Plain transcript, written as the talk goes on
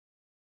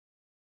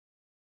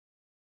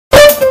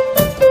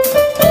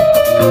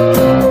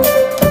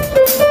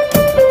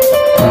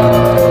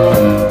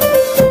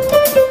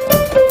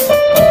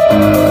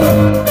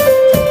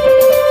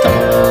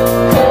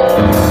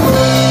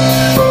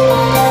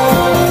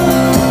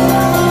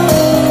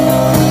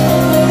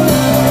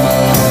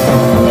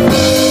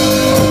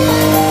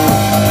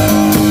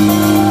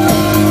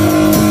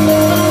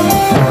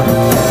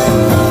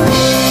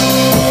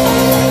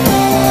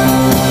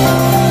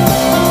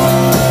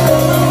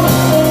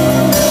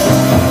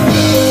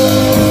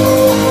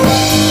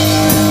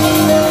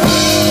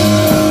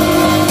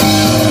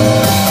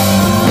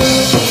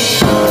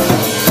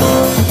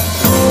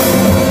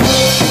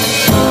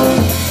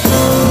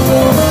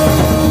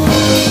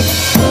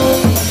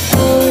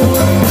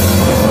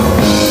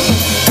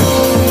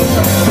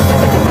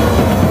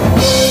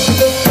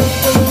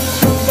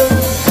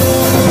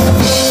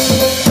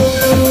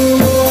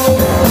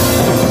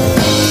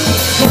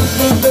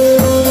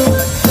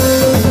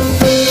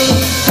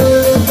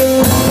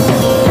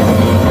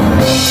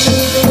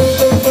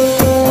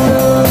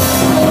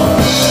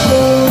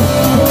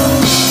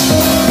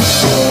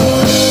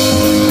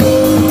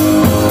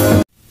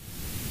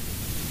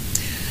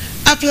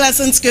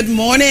persons, good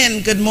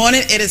morning. Good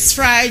morning. It is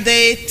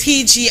Friday,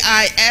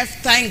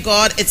 TGIF, thank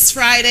God it's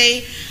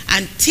Friday.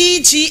 And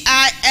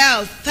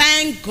TGIL,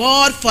 thank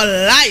God for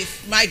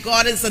life. My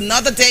God, it's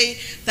another day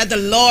that the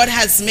Lord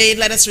has made.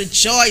 Let us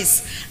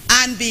rejoice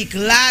and be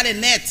glad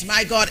in it.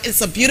 My God,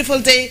 it's a beautiful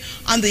day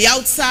on the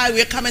outside.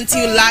 We're coming to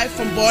you live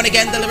from Born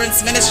Again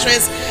Deliverance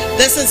Ministries.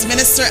 This is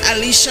Minister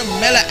Alicia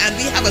Miller, and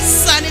we have a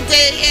sunny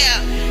day here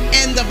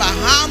in the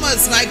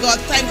Bahamas. My God,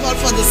 thank God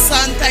for the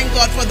sun, thank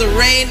God for the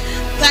rain,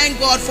 thank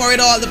God for it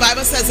all. The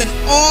Bible says in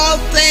all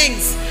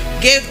things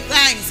give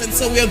thanks, and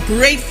so we're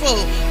grateful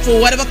for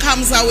whatever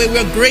comes our way.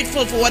 We're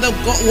grateful for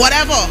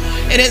whatever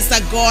it is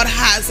that God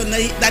has and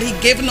that He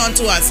given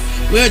unto us.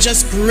 We're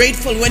just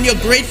grateful. When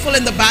you're grateful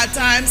in the bad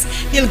times,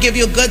 He'll give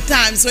you good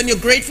times. When you're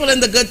grateful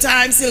in the good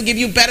times, He'll give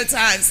you better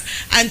times.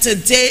 And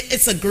today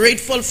it's a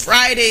grateful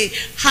Friday.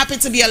 Happy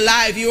to be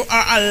alive. You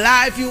are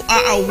alive. You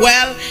are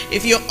well.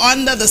 If you're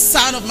under the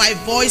sound of my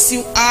voice,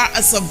 you are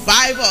a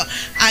survivor,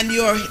 and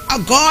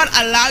God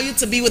allow you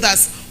to be with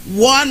us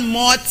one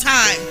more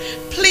time.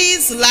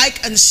 Please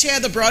like and share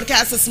the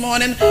broadcast this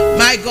morning.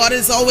 My God, it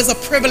is always a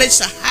privilege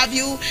to have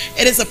you.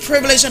 It is a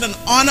privilege and an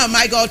honor.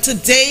 My God,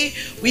 today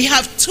we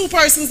have two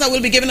persons that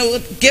will be given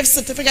gift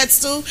certificates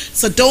to,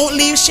 so don't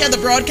leave. Share the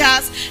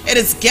broadcast. It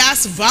is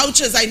gas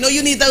vouchers. I know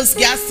you need those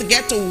gas to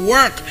get to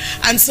work,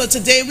 and so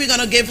today we're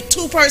going to give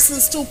two blessed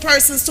persons, two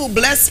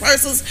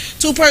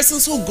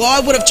persons who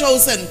God would have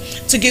chosen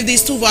to give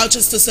these two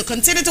vouchers to. So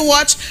continue to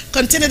watch,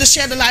 continue to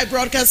share the live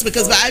broadcast,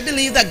 because I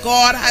believe that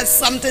God has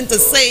something to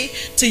say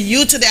to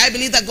you today. I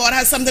believe that God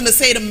has something to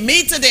say to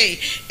me today.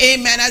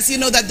 Amen. As you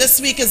know, that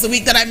this week is the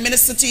week that I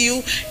minister to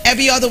you.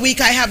 Every other week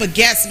I have a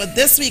guest, but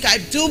this week I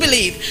do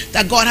believe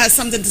that God has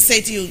something to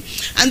say to you.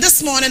 And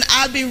this morning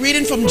I'll be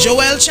reading from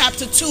Joel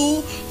chapter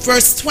 2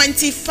 verse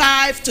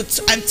 25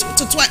 verse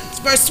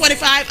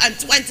 25 and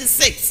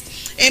 26.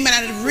 Amen.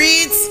 And it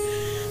reads,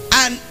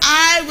 "And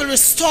I will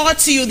restore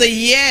to you the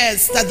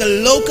years that the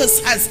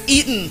locust has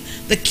eaten,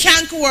 the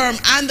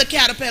cankerworm and the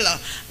caterpillar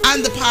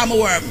and the palmer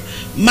worm,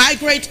 my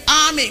great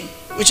army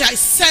which I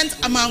sent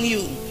among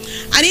you.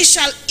 And ye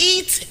shall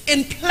eat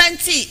in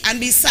plenty and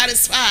be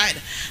satisfied,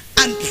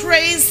 and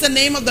praise the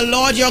name of the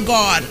Lord your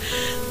God,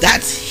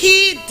 that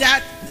he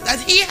had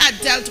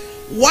dealt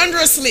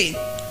wondrously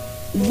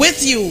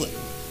with you.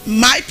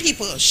 My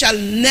people shall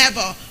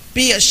never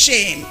be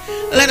ashamed."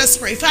 Let us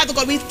pray. Father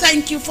God, we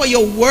thank you for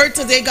your word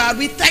today, God.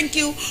 We thank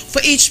you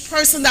for each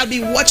person that will be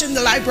watching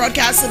the live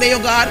broadcast today, oh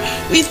God.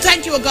 We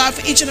thank you, oh God,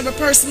 for each and every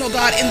person, oh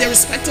God, in their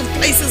respective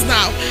places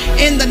now.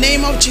 In the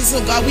name of Jesus,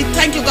 oh God, we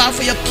thank you, God,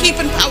 for your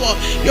keeping power,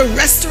 your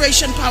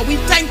restoration power. We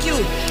thank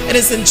you. It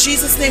is in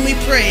Jesus' name we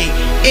pray.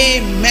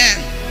 Amen.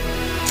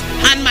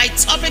 And my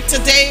topic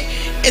today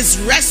is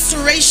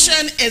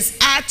restoration is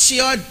at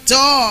your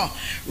door.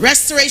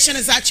 Restoration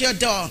is at your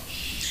door.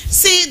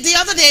 See, the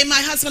other day,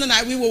 my husband and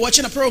I, we were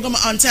watching a program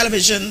on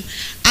television,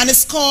 and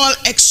it's called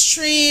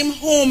Extreme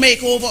Home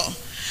Makeover.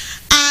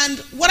 And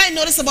what I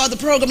noticed about the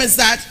program is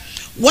that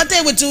what they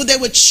would do, they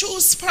would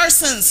choose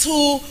persons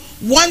who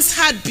once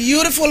had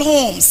beautiful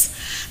homes.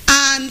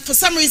 And for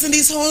some reason,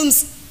 these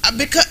homes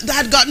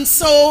had gotten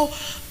so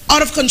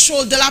out of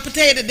control,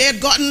 dilapidated. They had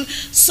gotten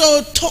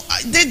so,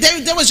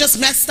 they was just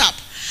messed up.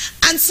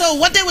 And so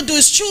what they would do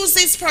is choose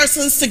these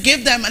persons to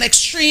give them an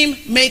extreme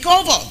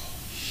makeover.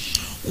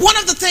 One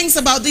of the things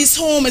about these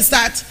homes is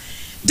that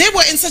they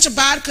were in such a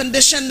bad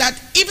condition that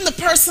even the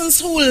persons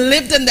who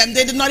lived in them,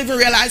 they did not even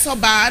realize how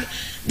bad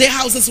their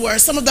houses were.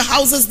 Some of the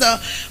houses, the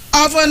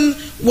oven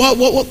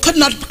could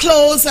not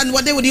close, and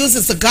what they would use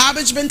is the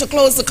garbage bin to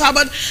close the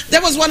cupboard. There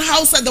was one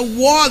house that the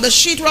wall, the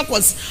sheetrock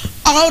was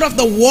out of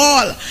the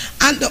wall,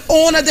 and the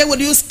owner, they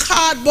would use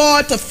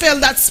cardboard to fill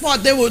that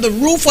spot. The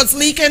roof was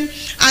leaking,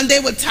 and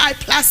they would tie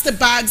plastic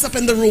bags up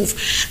in the roof.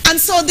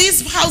 And so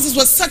these houses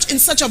were in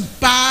such a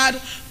bad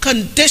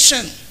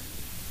condition.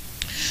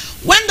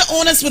 When the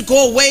owners would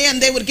go away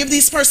and they would give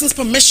these persons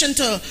permission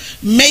to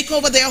make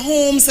over their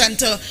homes and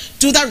to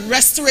do that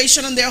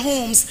restoration on their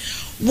homes,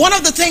 one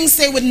of the things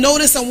they would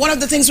notice, and one of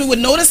the things we would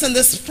notice in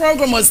this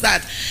program, was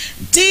that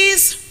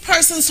these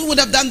persons who would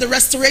have done the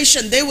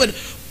restoration, they would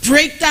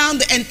break down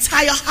the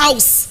entire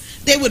house.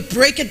 They would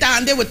break it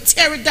down. They would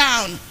tear it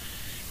down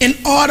in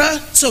order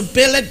to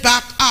build it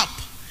back up.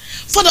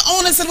 For the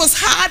owners, it was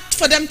hard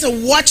for them to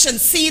watch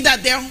and see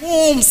that their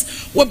homes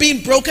were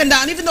being broken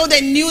down. Even though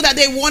they knew that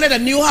they wanted a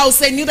new house,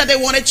 they knew that they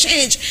wanted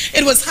change,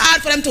 it was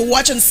hard for them to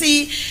watch and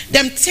see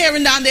them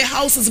tearing down their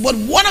houses. But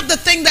one of the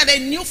things that they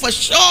knew for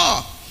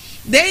sure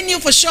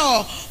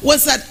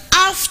was that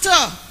after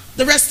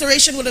the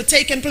restoration would have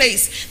taken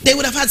place, they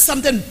would have had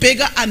something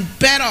bigger and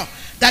better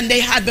than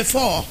they had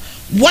before.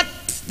 What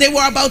they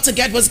were about to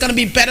get was going to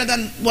be better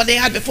than what they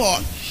had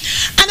before.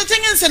 And the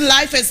thing is in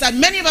life is that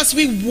many of us,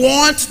 we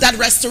want that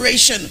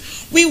restoration.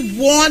 We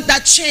want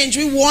that change.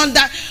 We want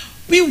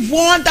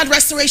that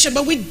restoration,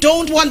 but we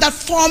don't want that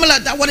formula,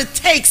 that what it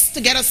takes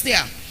to get us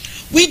there.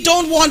 We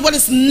don't want what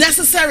is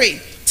necessary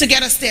to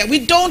get us there. We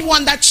don't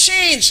want that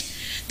change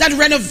that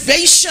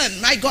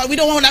renovation. My God, we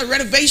don't want that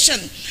renovation.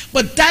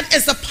 But that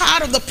is a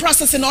part of the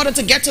process in order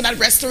to get to that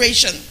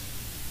restoration.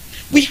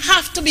 We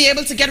have to be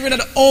able to get rid of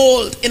the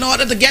old in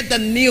order to get the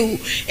new.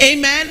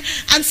 Amen.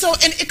 And so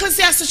in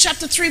Ecclesiastes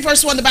chapter 3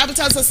 verse 1, the Bible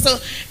tells us to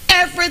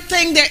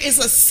everything there is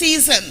a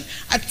season,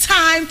 a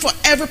time for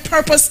every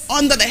purpose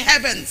under the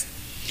heavens.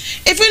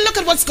 If we look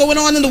at what's going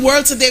on in the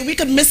world today, we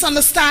could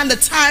misunderstand the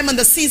time and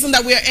the season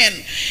that we're in.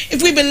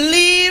 If we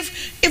believe,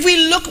 if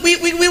we look, we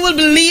will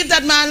believe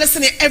that, man,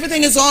 listen,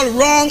 everything is all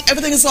wrong,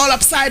 everything is all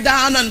upside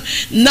down, and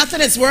nothing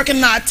is working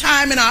in our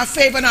time, in our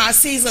favor, in our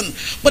season.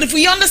 But if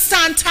we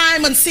understand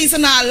time and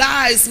season in our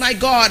lives, my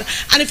God,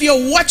 and if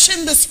you're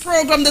watching this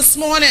program this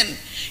morning,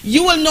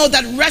 you will know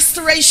that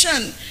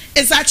restoration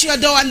is at your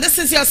door, and this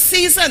is your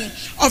season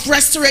of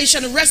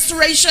restoration.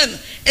 Restoration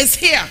is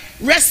here.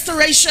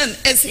 Restoration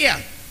is here.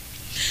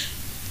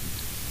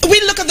 We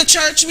look at the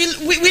church, we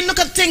look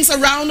at things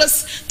around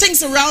us,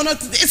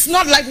 it's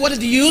not like what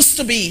it used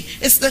to be.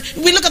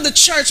 We look at the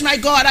church, my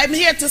God, I'm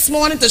here this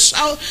morning to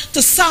shout,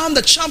 to sound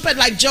the trumpet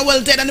like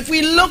Joel did. And if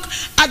we look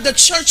at the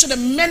church, the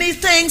many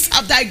things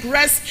have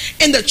digressed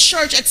in the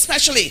church,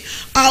 especially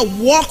our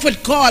walk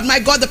with God, my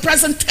God, the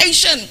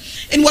presentation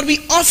in what we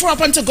offer up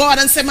unto God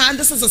and say, man,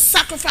 this is a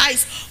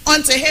sacrifice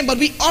unto him. But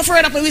we offer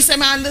it up and we say,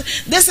 man,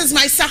 this is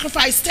my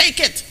sacrifice, take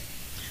it.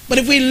 But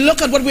if we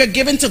look at what we're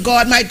giving to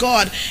God, my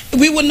God,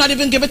 we would not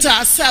even give it to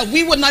ourselves.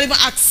 We would not even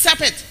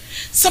accept it.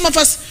 Some of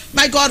us,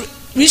 my God,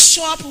 we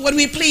show up when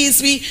we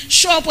please. We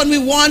show up when we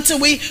want to.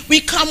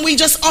 We come, we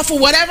just offer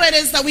whatever it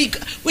is that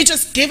we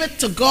just give it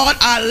to God,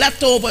 our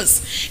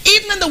leftovers.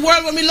 Even in the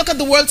world, when we look at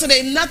the world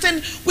today,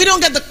 nothing, we don't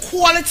get the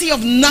quality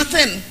of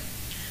nothing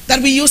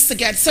that we used to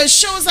get. So it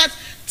shows that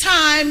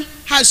time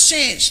has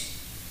changed.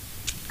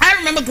 I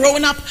remember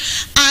growing up,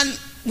 and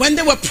when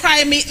there were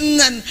prayer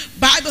meetings and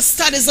Bible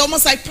studies,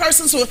 almost like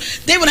persons who,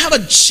 they would have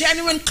a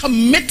genuine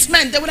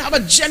commitment. They would have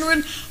a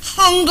genuine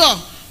hunger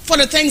for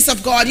the things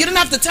of God. You didn't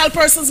have to tell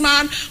persons,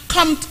 man,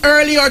 come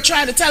early, or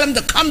try to tell them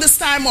to come this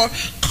time, or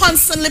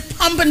constantly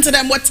pumping to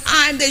them what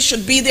time they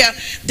should be there.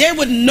 They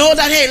would know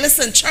that, hey,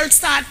 listen, church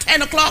start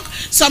 10 o'clock,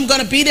 so I'm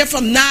going to be there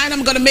from 9.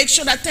 I'm going to make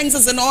sure that things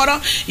is in order.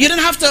 You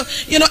didn't have to,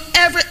 you know,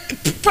 every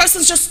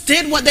person just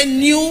did what they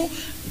knew.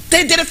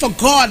 They did it for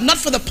God, not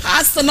for the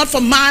pastor, not for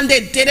man.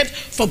 They did it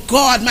for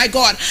God, my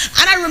God.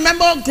 And I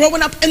remember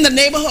growing up in the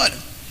neighborhood.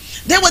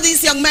 There were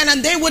these young men,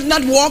 and they would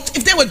not walk.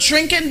 If they were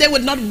drinking, they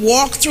would not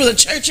walk through the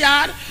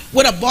churchyard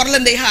with a bottle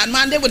in their hand.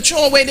 Man, they would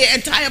throw away their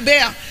entire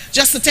beer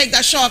just to take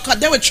that shortcut.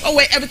 They would throw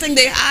away everything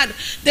they had.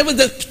 They would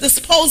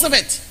dispose of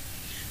it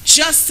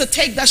just to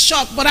take that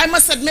shot. But I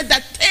must admit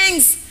that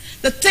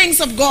the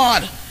things of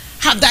God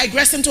have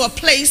digressed into a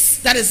place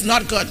that is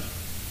not good.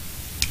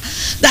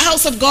 The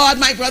house of God,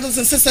 my brothers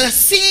and sisters,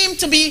 seem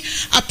to be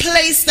a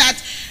place that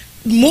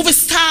movie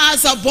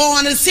stars are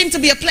born. It seems to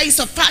be a place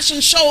of fashion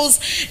shows.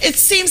 It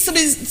seems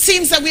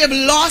that we have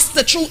lost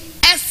the true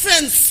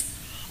essence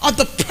of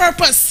the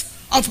purpose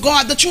of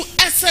God, the true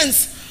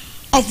essence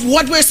of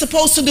what we're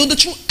supposed to do, the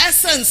true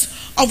essence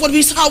of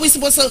how we're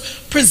supposed to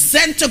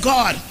present to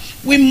God.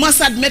 We must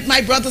admit,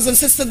 my brothers and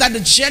sisters, that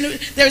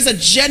there is a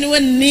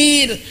genuine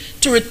need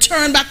to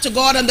return back to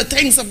God and the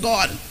things of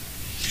God.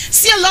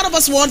 See, a lot of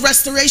us want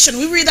restoration.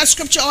 We read that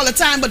scripture all the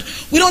time, but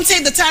we don't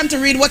take the time to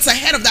read what's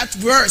ahead of that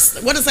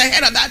verse. What is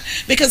ahead of that?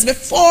 Because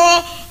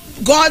before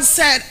God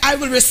said, I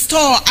will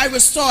restore,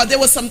 there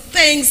were some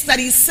things that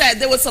he said.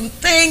 There were some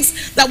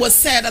things that were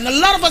said. And a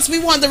lot of us,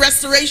 we want the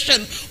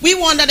restoration. We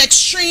want that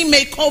extreme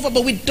makeover,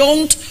 but we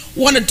don't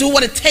want to do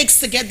what it takes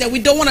to get there. We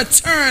don't want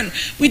to turn.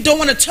 We don't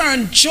want to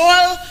turn.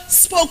 Joel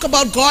spoke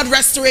about God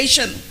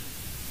restoration.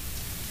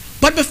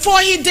 But before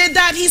he did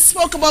that, he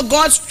spoke about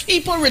God's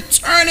people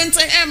returning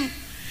to him.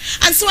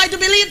 And so I do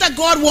believe that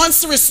God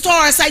wants to restore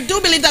us. I do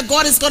believe that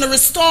God is going to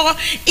restore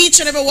each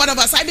and every one of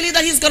us. I believe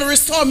that he's going to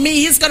restore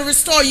me. He's going to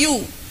restore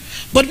you.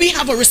 But we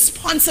have a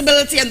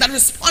responsibility, and that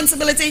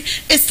responsibility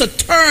is to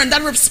turn.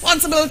 That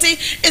responsibility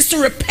is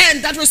to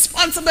repent. That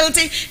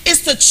responsibility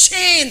is to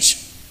change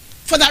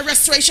for that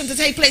restoration to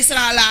take place in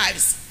our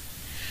lives.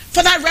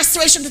 For that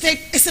restoration to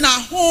take place in our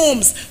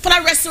homes, for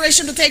that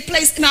restoration to take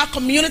place in our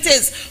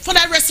communities, for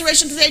that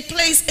restoration to take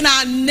place in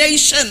our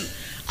nation.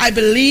 I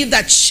believe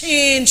that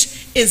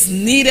change is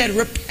needed.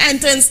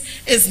 Repentance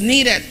is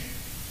needed.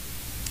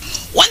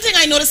 One thing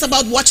I noticed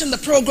about watching the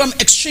program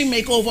Extreme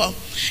Makeover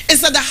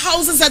is that the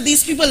houses that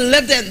these people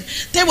lived in,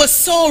 they were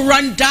so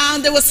run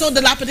down, they were so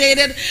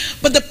dilapidated,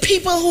 but the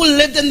people who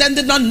lived in them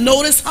did not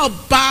notice how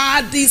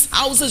bad these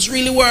houses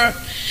really were.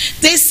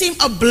 They seemed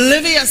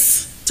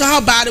oblivious to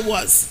how bad it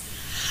was.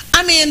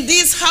 I mean,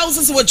 these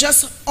houses were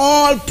just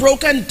all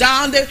broken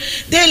down.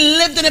 They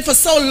lived in it for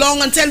so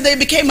long until they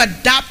became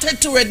adapted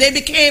to it. They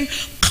became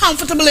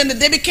comfortable in it.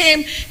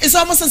 It's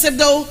almost as if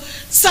though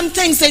some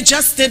things they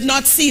just did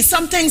not see.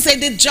 Some things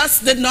they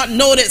just did not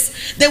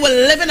notice. They were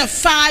living a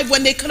 5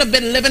 when they could have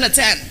been living a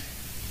 10.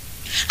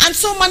 And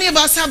so many of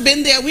us have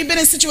been there. We've been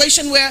in a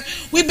situation where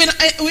we've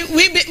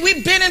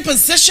been in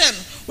position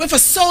where for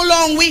so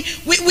long we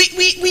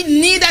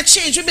need that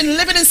change. We've been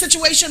living in a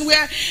situation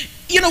where,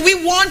 you know, we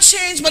want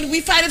change, but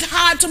we find it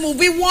hard to move.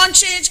 We want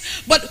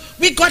change, but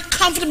we got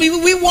comfortable.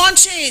 We want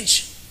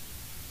change.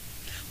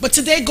 But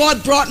today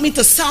God brought me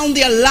to sound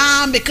the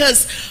alarm,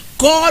 because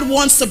God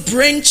wants to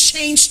bring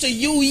change to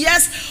you.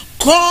 Yes,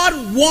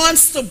 God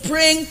wants to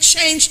bring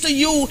change to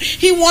you.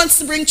 He wants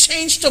to bring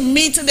change to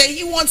me today.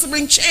 He wants to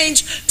bring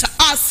change to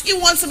us. He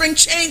wants to bring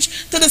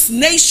change to this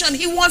nation.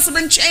 He wants to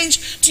bring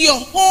change to your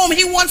home.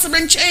 He wants to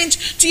bring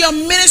change to your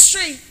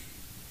ministry.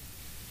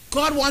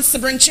 God wants to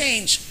bring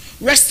change.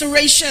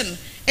 Restoration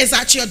is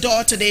at your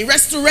door today.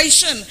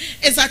 Restoration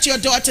is at your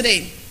door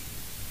today.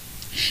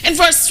 In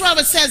verse 12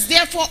 it says,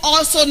 therefore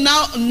also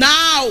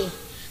now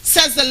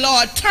says the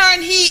Lord,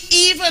 turn ye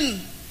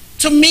even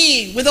to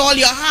me with all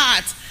your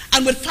heart,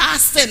 and with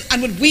fasting,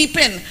 and with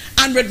weeping,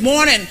 and with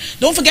mourning.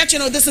 Don't forget, you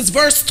know, this is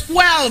verse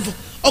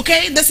 12,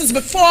 okay? This is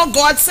before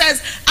God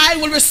says, I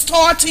will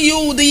restore to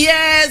you the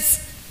years.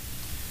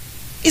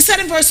 He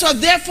said in verse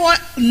 12, therefore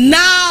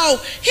now,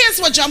 here's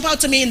what jumped out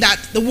to me in that,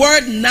 the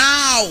word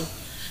now.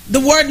 The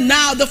word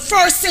now, the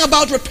first thing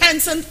about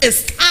repentance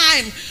is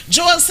time.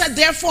 Joel said,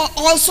 therefore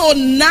also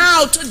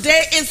now,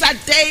 today is that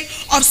day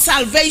of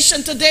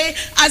salvation. Today,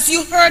 as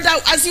you heard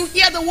that, as you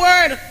hear the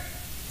word,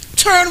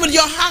 turn with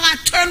your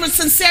heart, turn with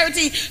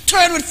sincerity,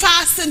 turn with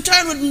fasting,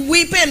 turn with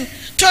weeping,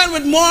 turn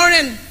with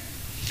mourning.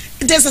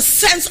 There's a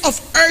sense of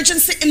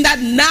urgency in that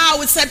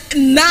now. It said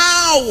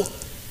now.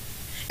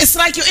 It's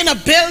like you're in a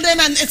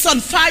building and it's on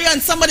fire and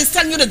somebody's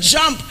telling you to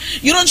jump.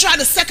 You don't try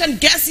to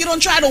second guess. You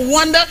don't try to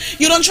wonder.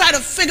 You don't try to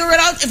figure it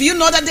out. If you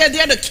know that they're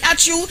there to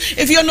catch you,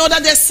 if you know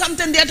that there's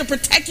something there to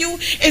protect you,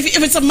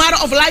 if it's a matter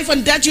of life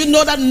and death, you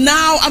know that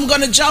now I'm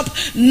going to jump.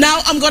 Now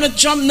I'm going to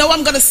jump. Now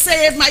I'm going to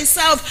save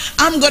myself.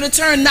 I'm going to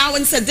turn now,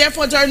 and said,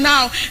 therefore turn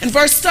now. In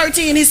verse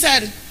 13 he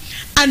said,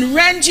 and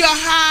rend your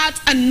heart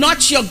and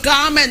not your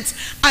garment,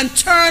 and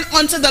turn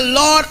unto the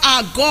Lord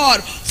our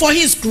God, for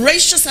he is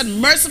gracious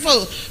and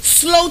merciful,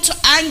 slow to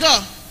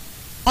anger,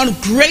 on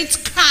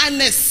great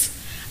kindness,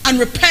 and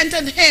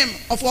repented him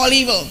of all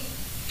evil.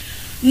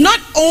 Not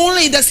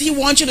only does he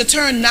want you to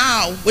turn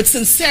now with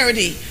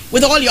sincerity,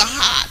 with all your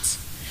heart,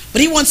 but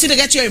he wants you to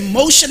get your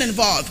emotion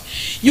involved.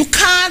 You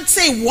can't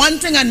say one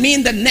thing and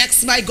mean the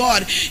next, my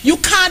God. You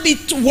can't be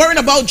worried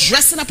about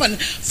dressing up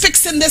and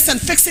fixing this and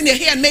fixing your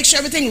hair and make sure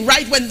everything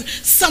right when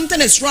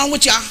something is wrong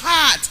with your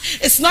heart.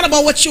 It's not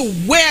about what you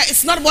wear.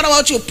 It's not about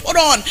what you put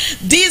on.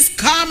 These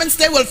garments,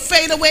 they will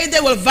fade away.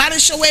 They will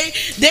vanish away.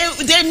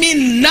 They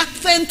mean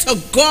nothing to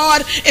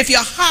God if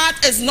your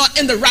heart is not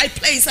in the right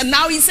place. And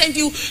now he's saying to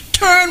you,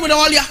 turn with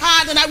all your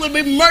heart and I will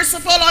be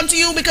merciful unto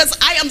you, because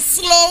I am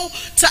slow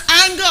to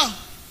anger,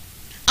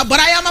 but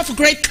I am of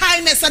great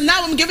kindness. And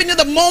now I'm giving you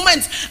the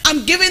moment.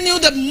 I'm giving you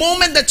the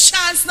moment, the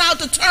chance now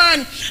to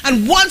turn.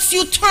 And once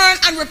you turn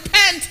and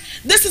repent,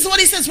 this is what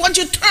he says, once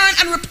you turn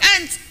and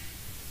repent,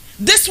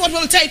 this is what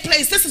will take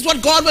place. This is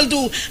what God will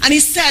do. And he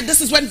said,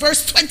 this is when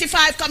verse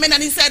 25 come in,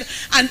 and he said,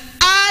 and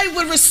I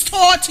will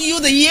restore to you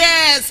the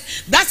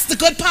years. That's the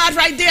good part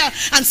right there.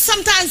 And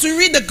sometimes we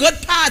read the good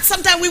part.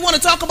 Sometimes we want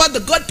to talk about the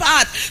good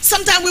part.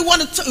 Sometimes we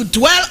want to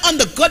dwell on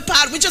the good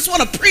part. We just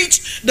want to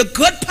preach the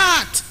good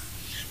part.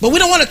 But we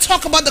don't want to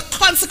talk about the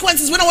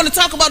consequences. We don't want to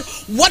talk about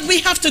what we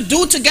have to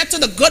do to get to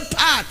the good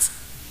part.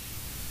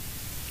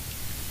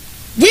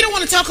 We don't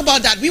want to talk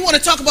about that. We want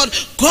to talk about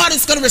God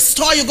is going to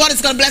restore you. God is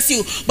going to bless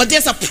you. But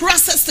there's a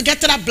process to get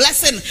to that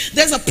blessing.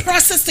 There's a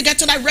process to get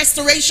to that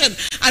restoration.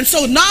 And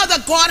so now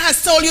that God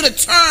has told you to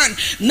turn,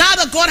 now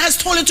that God has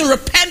told you to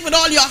repent with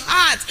all your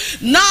heart,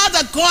 now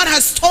that God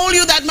has told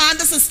you that, man,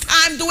 this is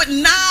time, do it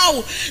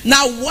now.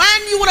 Now, when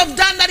you would have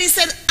done that, he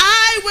said,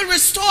 I will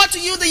restore to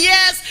you the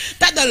years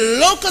that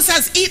the locust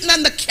has eaten,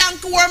 and the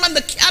cankerworm, and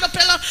the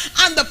caterpillar,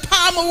 and the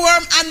palmer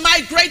worm, and my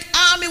great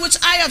army which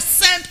I have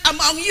sent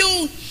among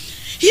you.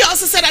 He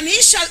also said, and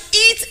he shall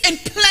eat in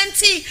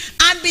plenty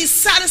and be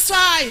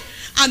satisfied,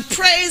 and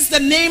praise the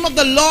name of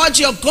the Lord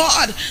your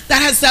God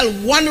that has dealt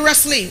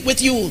wondrously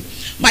with you.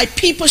 My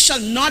people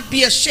shall not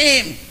be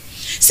ashamed.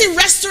 See,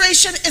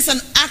 restoration is an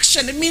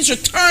action. It means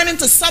returning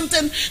to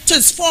something, to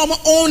its former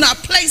owner,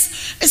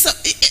 place.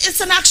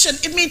 It's an action.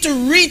 It means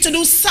to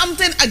do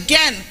something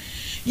again.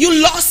 You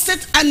lost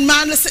it, and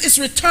man, listen, it's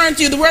returned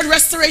to you. The word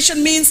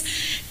restoration means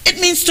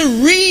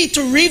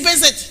to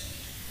revisit.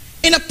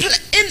 In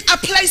a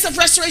place of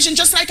restoration,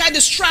 just like I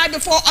described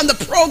before on the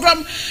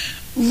program,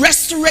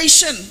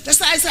 restoration.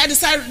 Just like I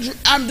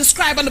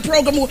described on the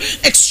program,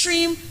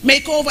 extreme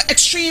makeover,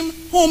 extreme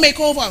home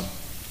makeover.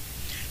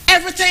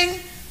 Everything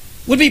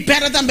will be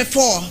better than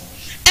before.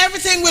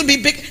 Everything will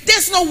be big.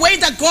 There's no way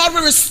that God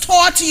will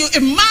restore to you.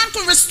 If man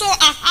can restore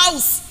a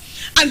house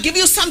and give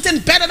you something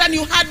better than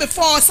you had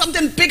before,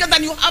 something bigger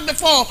than you had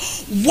before,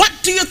 what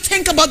do you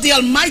think about the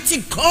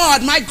Almighty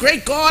God, my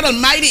great God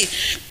Almighty?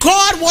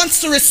 God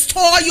wants to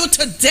restore you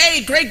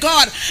today, great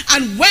God.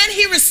 And when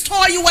he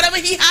restores you, whatever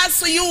he has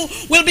for you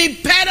will be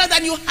better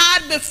than you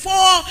had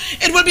before.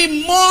 It will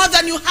be more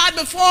than you had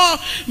before.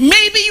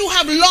 Maybe you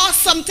have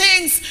lost some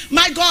things,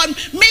 my God.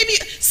 Maybe,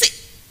 see,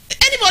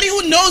 anybody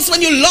who knows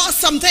when you lost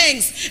some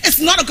things, it's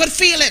not a good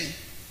feeling.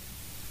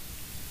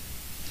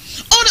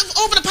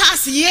 Over the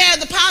past year,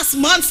 the past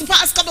months, the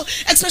past couple,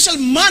 especially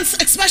months,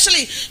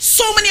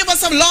 so many of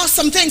us have lost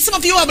some things. Some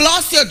of you have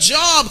lost your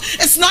job.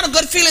 It's not a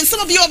good feeling. Some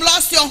of you have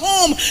lost your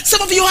home.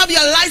 Some of you have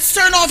your lights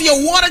turned off,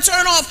 your water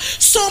turned off.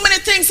 So many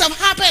things have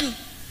happened.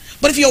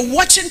 But if you're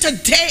watching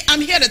today,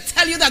 I'm here to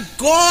tell you that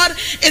God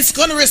is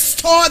going to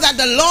restore that.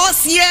 The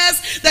lost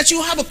years that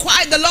you have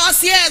acquired, the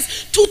lost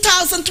years,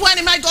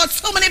 2020, my God,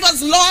 so many of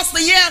us lost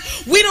the year.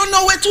 We don't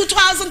know where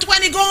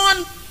 2020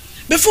 gone.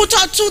 Before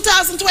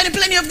 2020,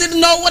 plenty of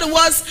didn't know what it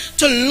was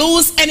to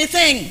lose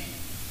anything.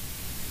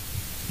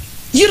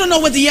 You don't know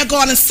where the year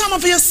gone. And some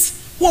of us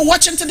who are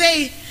watching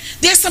today,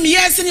 there's some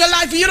years in your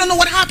life you don't know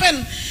what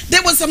happened.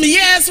 There was some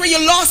years where you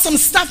lost some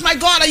stuff, my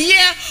God, a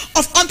year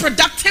of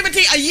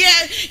unproductivity,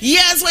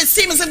 years where it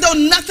seemed as if though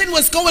nothing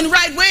was going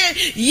right way,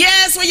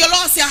 years where you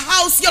lost your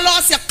house, you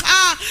lost your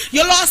car,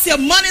 you lost your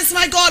monies,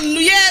 my God,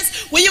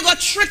 years where you got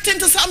tricked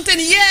into something,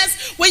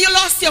 years where you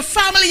lost your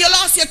family, you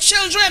lost your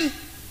children.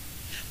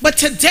 But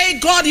today,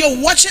 God, you're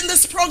watching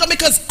this program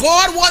because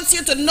God wants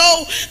you to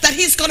know that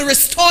he's going to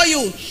restore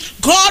you.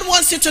 God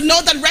wants you to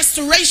know that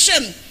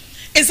restoration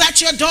is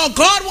at your door.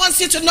 God wants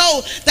you to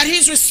know that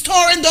he's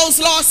restoring those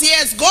lost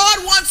years.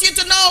 God wants you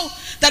to know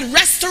that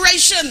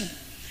restoration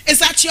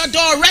is at your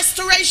door.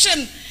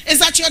 Restoration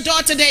is at your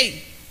door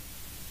today.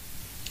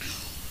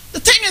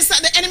 The thing is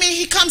that the enemy,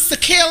 he comes to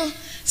kill,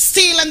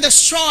 steal, and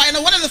destroy. And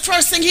one of the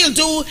first things he'll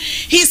do,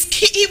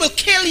 he will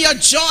kill your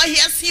joy.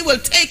 Yes, he will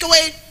take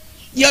away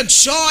your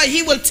joy.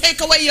 He will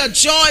take away your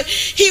joy.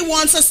 He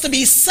wants us to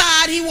be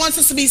sad. He wants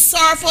us to be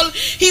sorrowful.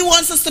 He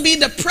wants us to be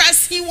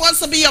depressed. He wants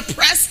to be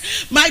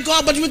oppressed, my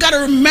God. But we got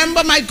to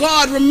remember, my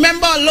God,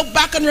 remember, look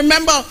back and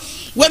remember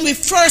when we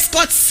first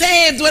got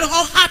saved, when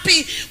how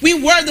happy we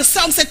were. The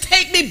song said,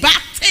 take me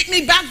back,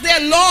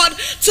 there, Lord,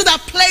 to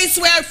that place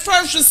where I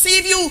first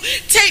received you.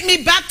 Take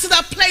me back to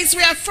that place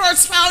where I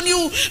first found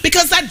you,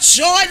 because that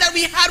joy that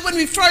we had when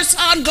we first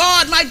found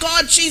God, my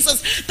God,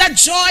 Jesus, that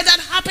joy, that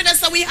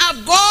happiness that we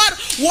have, God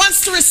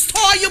wants to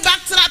restore you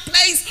back to that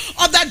place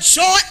of that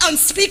joy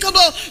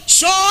unspeakable,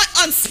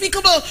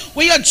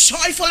 where you're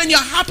joyful and you're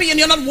happy and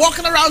you're not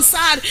walking around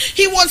sad.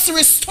 He wants to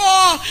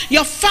restore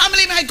your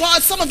family, my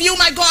God. Some of you,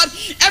 my God,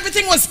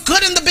 everything was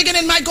good in the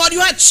beginning, my God. You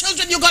had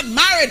children, you got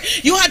married,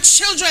 you had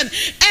children.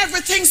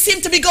 Everything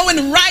seemed to be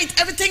going right.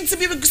 Everything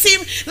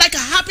seemed like a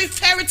happy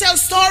fairy tale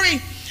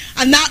story.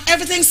 And now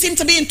everything seems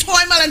to be in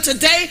turmoil. And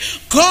today,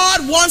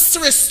 God wants to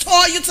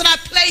restore you to that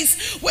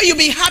place where you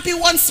be happy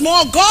once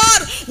more.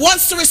 God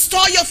wants to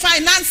restore your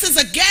finances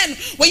again,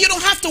 where you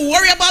don't have to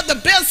worry about the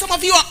bill. Some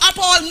of you are up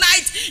all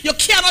night. You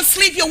cannot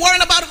sleep. You're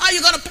worrying about how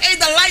you're going to pay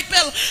the light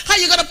bill, how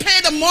you're going to pay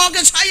the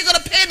mortgage, how you're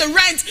going to pay the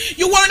rent.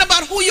 You're worrying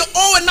about who you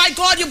owe. And my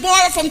God, you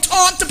borrow from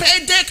Tom to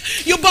pay Dick.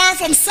 You borrow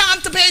from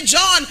Sam to pay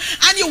John.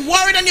 And you're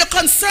worried and you're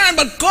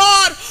concerned. But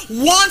God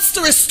wants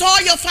to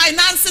restore your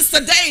finances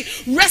today.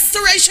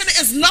 Restoration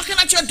is knocking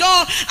at your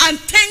door, and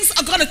things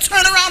are going to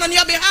turn around on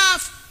your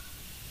behalf.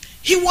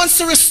 He wants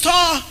to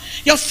restore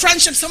your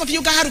friendship. Some of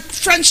you got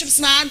friendships,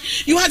 man.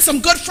 You had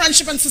some good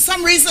friendship, and for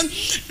some reason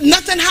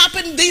nothing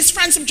happened. These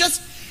persons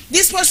just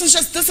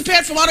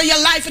disappeared from out of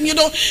your life, and you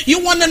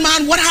wonder,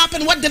 man, what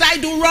happened? What did I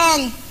do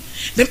wrong?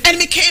 The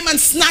enemy came and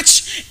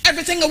snatched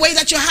everything away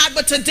that you had.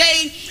 But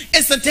today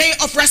is the day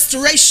of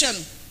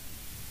restoration.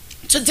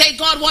 Today,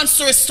 God wants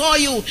to restore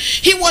you.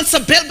 He wants to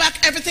build back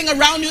everything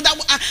around you,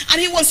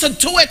 and he wants to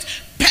do it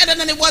better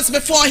than it was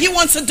before. He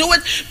wants to do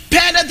it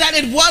better than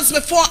it was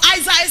before.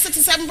 Isaiah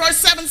 61 verse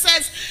 7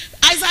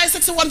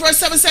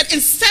 said,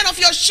 instead of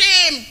your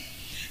shame,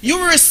 you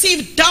will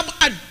receive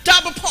a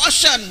double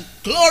portion.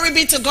 Glory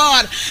be to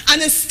God.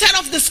 And instead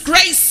of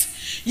disgrace,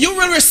 you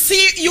will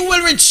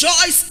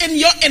rejoice in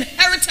your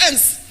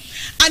inheritance.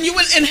 And you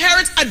will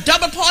inherit a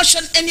double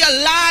portion in your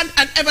land,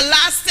 and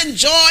everlasting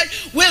joy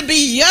will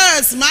be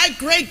yours, my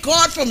great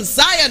God from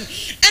Zion.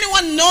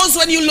 Anyone knows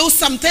when you lose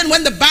something,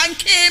 when the bank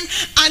came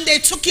and they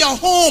took your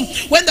home,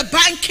 when the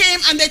bank came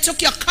and they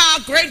took your car,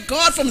 great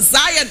God from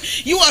Zion,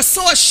 you are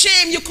so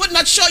ashamed you could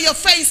not show your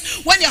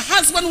face. When your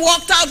husband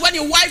walked out, when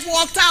your wife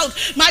walked out,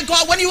 my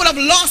God, when you would have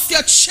lost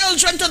your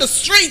children to the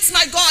streets,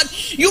 my God,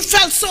 you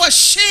felt so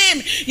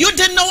ashamed. You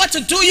didn't know what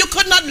to do. You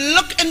could not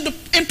look in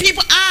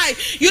people's eye.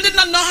 You did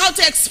not know how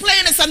to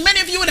explain this, and many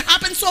of you, it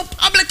happened so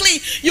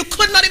publicly you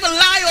could not even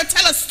lie or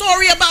tell a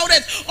story about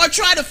it or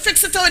try to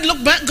fix it so it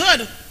looked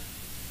good,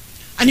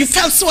 and you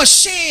felt so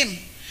ashamed.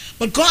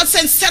 But God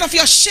said, instead of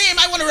your shame,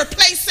 I want to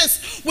replace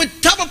this with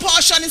double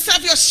portion. Instead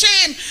of your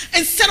shame,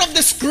 instead of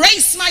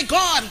disgrace, my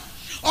God,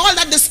 All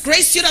that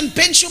disgrace you done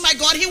been through, my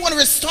God, he want to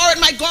restore it,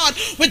 my God,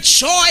 with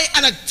joy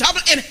and a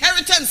double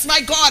inheritance, my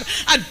God,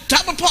 a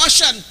double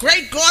portion.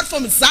 Great God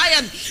from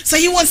Zion. So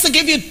he wants to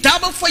give you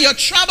double for your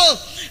trouble.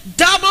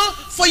 Double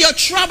for your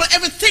trouble.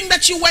 Everything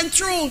that you went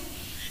through,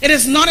 it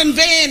is not in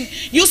vain.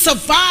 You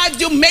survived,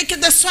 you make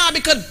it this far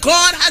because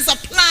God has a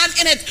plan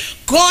in it.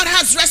 God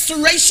has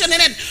restoration in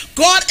it.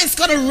 God is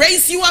going to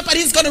raise you up, and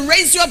he's going to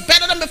raise you up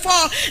better than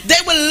before. They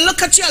will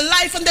look at your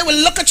life and they will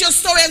look at your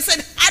story and say,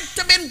 it had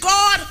to have been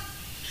God.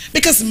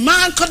 Because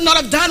man could not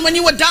have done when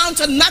you were down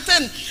to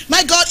nothing.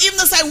 My God, even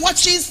as I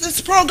watch this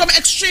program,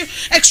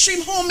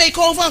 Extreme Home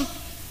Makeover,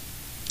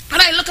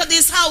 and I look at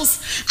this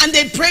house and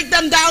they break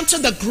them down to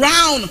the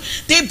ground.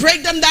 They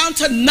break them down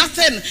to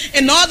nothing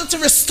in order to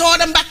restore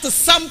them back to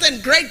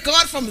something. Great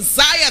God from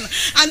Zion.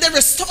 And they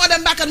restore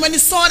them back. And when you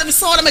saw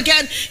them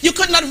again, you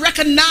could not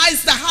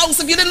recognize the house.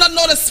 If you did not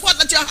know the spot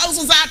that your house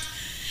was at,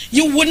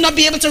 you would not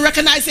be able to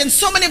recognize it. And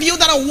so many of you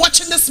that are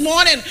watching this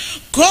morning,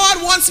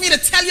 God wants me to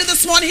tell you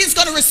this morning, he's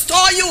going to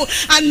restore you,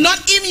 and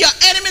not even your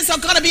enemies are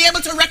going to be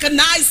able to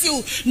recognize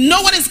you.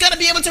 No one is going to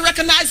be able to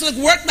recognize the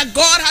work that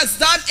God has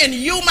done in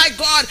you, my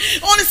God.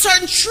 Only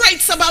certain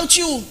traits about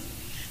you,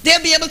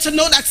 they'll be able to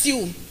know that's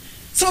you.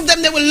 Some of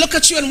them, they will look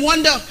at you and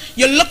wonder,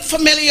 you look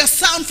familiar, you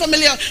sound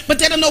familiar, but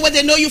they don't know where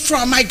they know you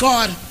from, my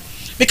God.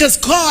 Because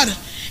God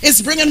is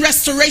bringing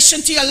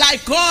restoration to your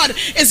life. God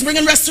is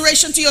bringing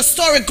restoration to your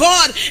story.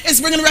 God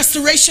is bringing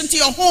restoration to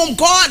your home.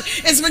 God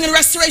is bringing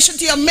restoration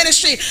to your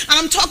ministry. And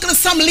I'm talking to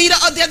some leader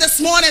out there this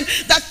morning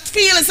that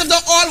feel as if though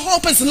all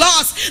hope is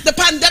lost. The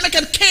pandemic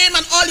had came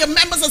and all your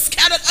members are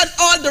scattered in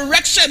all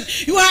direction.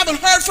 You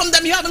haven't heard from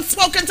them. You haven't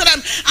spoken to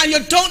them. And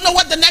you don't know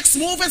what the next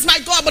move is, my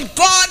God. But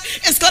God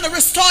is going to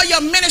restore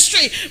your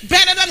ministry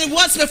better than it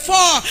was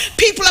before.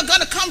 People are going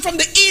to come from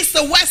the east,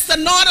 the west,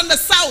 the north, and the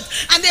south.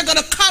 And they're going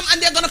to come,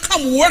 and they're going to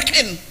come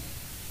working.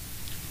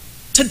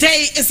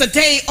 Today is the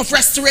day of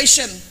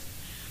restoration.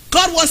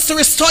 God wants to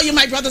restore you,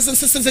 my brothers and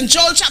sisters. In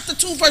Joel chapter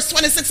 2 verse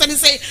 26, and he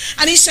say,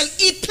 and he shall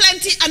eat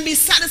plenty and be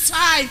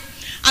satisfied,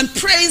 and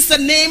praise the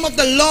name of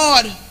the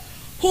Lord,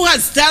 who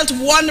has dealt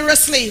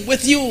wondrously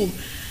with you,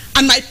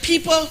 and my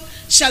people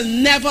shall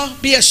never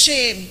be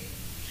ashamed.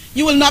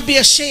 You will not be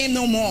ashamed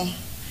no more.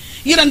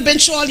 You done been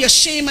through all your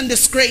shame and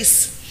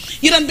disgrace.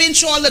 You done been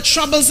through all the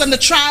troubles and the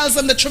trials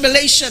and the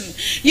tribulation.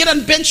 You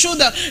done been through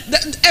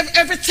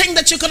everything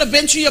that you could have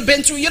been through, you've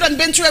been through. You done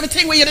been through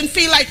everything where you didn't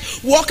feel like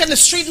walking the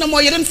street no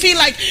more. You didn't feel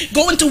like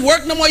going to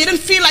work no more. You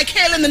didn't feel like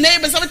hailing the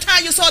neighbors. Every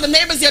time you saw the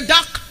neighbors, you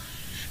duck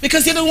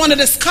because you didn't want to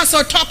discuss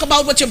or talk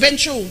about what you've been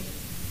through.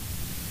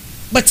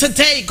 But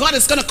today, God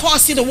is going to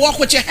cause you to walk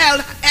with your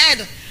head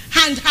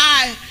hand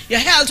high, your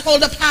head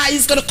hold up high.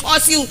 He's going to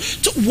cause you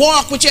to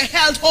walk with your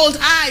head hold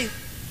high.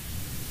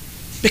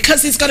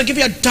 Because he's going to give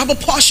you a double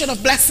portion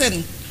of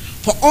blessing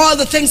for all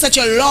the things that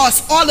you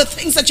lost, all the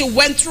things that you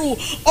went through,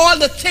 all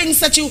the things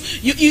that you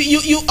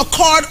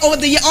acquired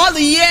over all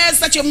the years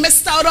that you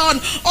missed out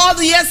on, all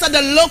the years that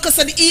the locust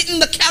had eaten,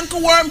 the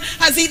cankerworm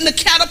has eaten the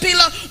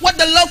caterpillar. What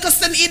the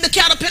locust didn't eat, the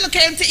caterpillar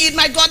came to eat.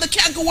 My God, the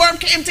cankerworm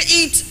came to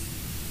eat.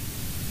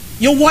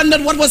 You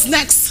wondered what was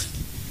next.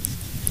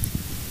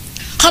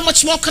 How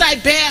much more could I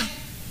bear?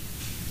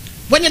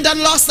 When you done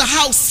lost the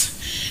house,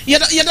 you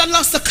done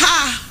lost the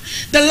car,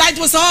 the light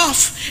was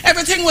off,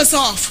 everything was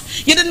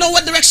off. You didn't know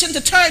what direction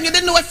to turn. You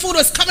didn't know where food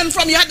was coming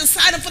from. You had to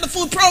sign up for the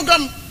food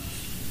program.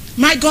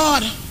 My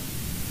God.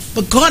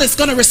 But God is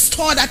going to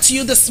restore that to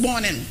you this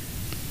morning.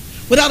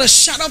 Without a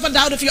shadow of a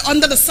doubt, if you're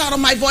under the sound of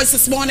my voice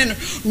this morning,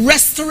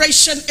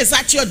 restoration is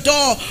at your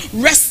door.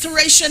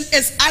 Restoration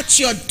is at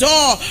your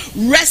door.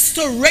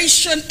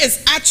 Restoration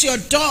is at your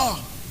door.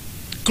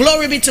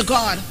 Glory be to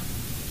God.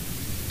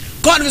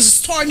 God is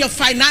restoring your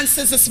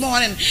finances this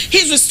morning.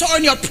 He's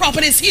restoring your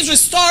properties. He's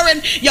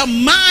restoring your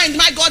mind.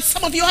 My God,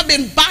 some of you have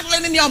been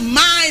battling in your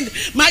mind.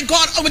 My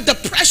God, with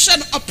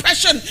depression,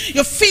 oppression.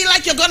 You feel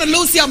like you're going to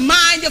lose your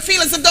mind. You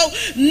feel as if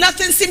though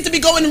nothing seems to be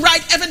going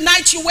right. Every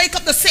night you wake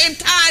up the same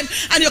time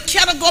and you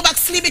cannot go back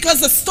to sleep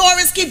because the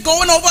stories keep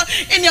going over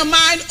in your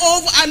mind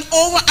over and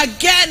over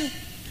again.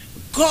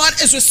 God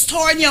is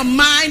restoring your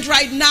mind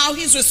right now.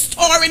 He's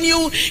restoring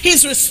you.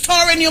 He's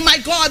restoring you, my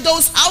God.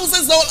 Those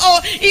houses,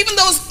 even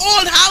those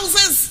old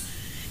houses.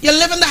 You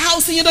live in the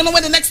house and you don't know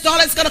where the next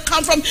dollar is going to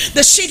come from.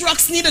 The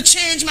sheetrocks need to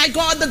change, my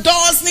God. The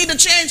doors need to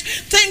change.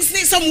 Things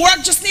need some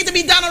work, just need to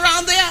be done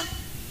around there.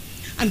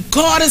 And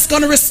God is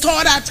going to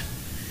restore that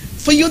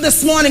for you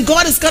this morning.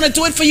 God is going to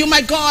do it for you,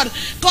 my God.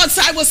 God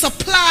said, I will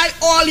supply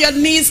all your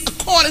needs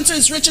according to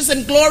his riches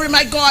and glory,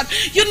 my God.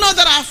 You know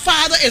that our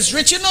Father is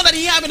rich. You know that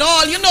he have it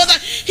all. You know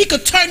that he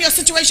could turn your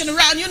situation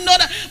around. You know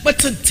that. But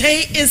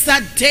today is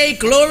that day.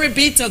 Glory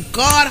be to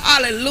God.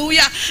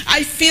 Hallelujah.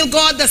 I feel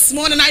God this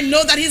morning. I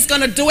know that he's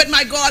going to do it,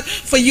 my God,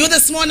 for you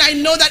this morning. I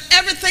know that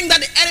everything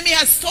that the enemy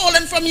has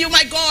stolen from you,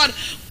 my God,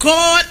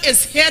 God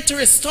is here to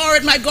restore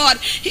it, my God.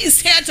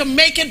 He's here to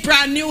make it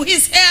brand new.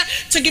 He's here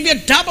to give you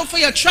double for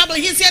your trouble.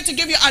 He's here to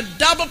give you a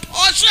double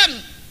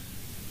portion.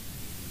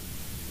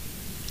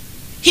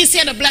 He's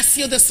here to bless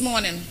you this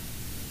morning.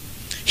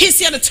 He's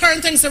here to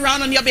turn things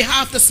around on your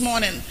behalf this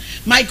morning.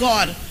 My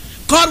God.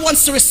 God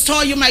wants to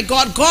restore you, my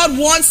God. God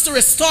wants to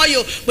restore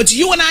you. But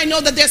you and I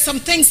know that there's some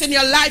things in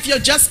your life you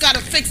just got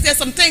to fix. There's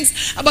some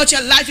things about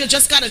your life you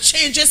just got to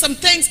change. There's some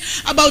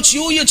things about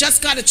you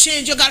just got to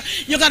change. You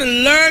got to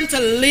learn to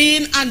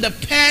lean and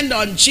depend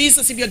on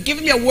Jesus. If you're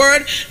giving your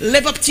word,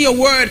 live up to your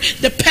word.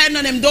 Depend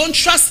on him. Don't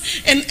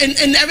trust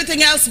in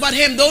everything else but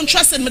him. Don't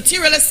trust in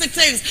materialistic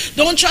things.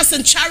 Don't trust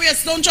in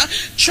chariots. Don't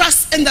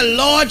trust in the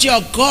Lord your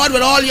God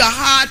with all your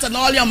heart and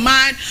all your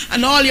mind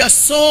and all your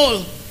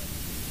soul.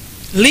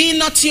 Lean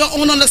not to your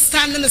own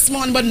understanding this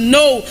morning, but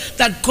know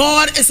that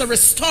God is a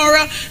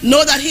restorer.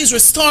 Know that he's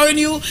restoring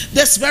you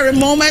this very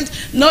moment.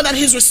 Know that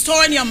he's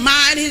restoring your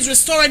mind. He's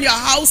restoring your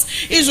house.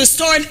 He's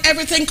restoring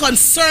everything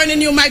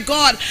concerning you, my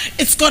God.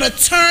 It's going to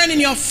turn in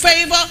your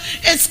favor.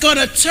 It's going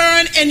to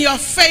turn in your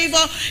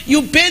favor.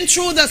 You've been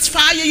through this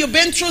fire. You've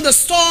been through the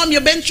storm.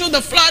 You've been through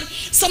the flood.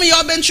 Some of you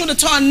have been through the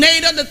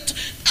tornado,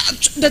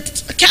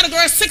 the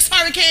category 6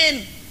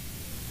 hurricane.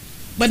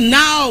 But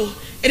now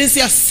it is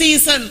your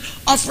season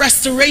of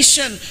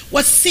restoration.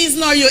 What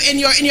season are you in?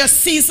 You're in your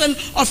season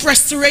of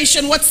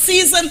restoration. What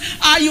season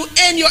are you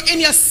in? You're in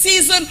your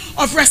season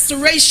of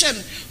restoration.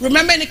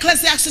 Remember in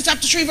Ecclesiastes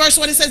chapter 3 verse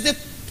 1, it says that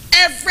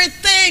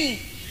everything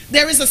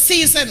there is a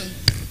season.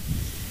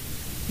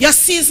 Your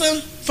season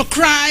for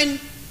crying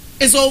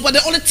is over.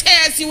 The only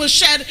tears you will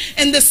shed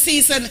in this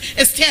season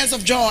is tears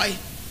of joy.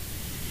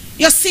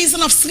 Your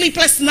season of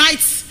sleepless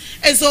nights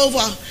is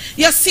over.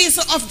 Your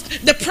season of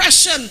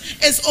depression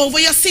is over.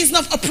 Your season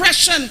of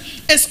oppression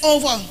is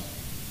over.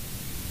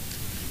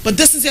 But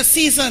this is your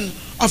season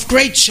of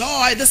great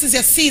joy. This is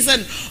your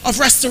season of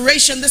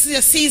restoration. This is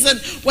your season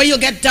where you'll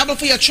get double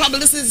for your trouble.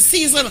 This is a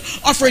season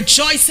of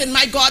rejoicing,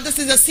 my God. This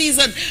is a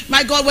season,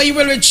 my God, where you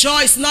will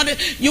rejoice.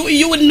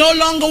 You will no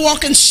longer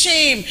walk in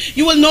shame.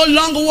 You will no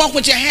longer walk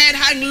with your head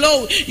hanging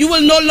low. You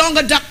will no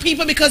longer duck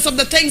people because of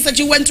the things that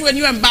you went through and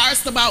you're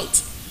embarrassed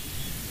about.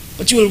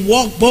 But you will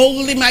walk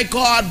boldly, my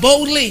God,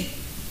 boldly,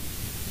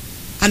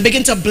 and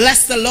begin to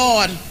bless the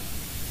Lord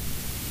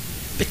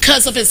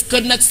because of his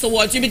goodness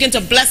towards you. Begin to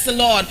bless the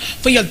Lord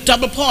for your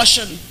double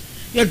portion.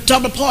 Your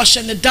double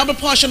portion, the double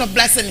portion of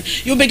blessing.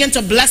 You begin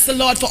to bless the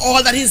Lord for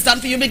all that he's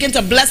done for you. Begin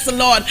to bless the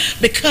Lord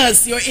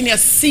because you're in a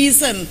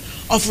season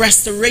of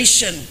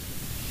restoration.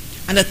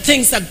 And the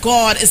things that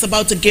God is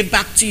about to give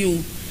back to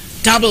you,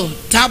 double,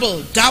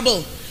 double,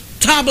 double,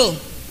 double.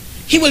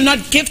 He will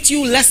not give to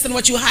you less than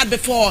what you had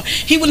before.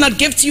 He will not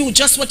give to you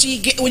just what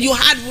you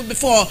had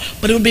before,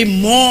 but it will be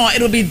more.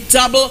 It will be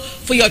double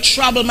for your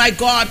trouble, my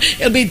God.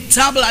 It will be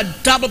double, a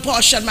double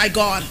portion, my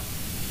God.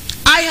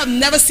 I have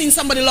never seen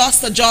somebody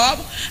lost a job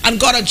and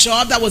got a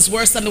job that was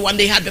worse than the one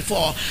they had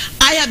before.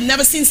 I have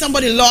never seen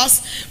somebody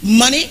lost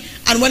money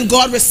and when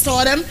God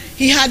restored them,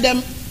 he had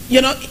them,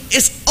 you know,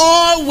 it's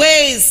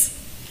always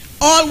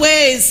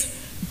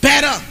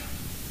better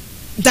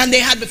than they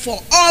had before.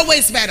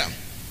 Always better.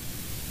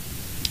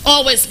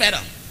 Always better.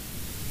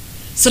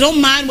 So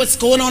don't mind what's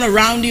going on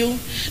around you.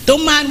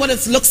 Don't mind what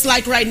it looks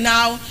like right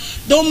now.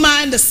 Don't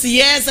mind the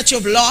years that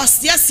you've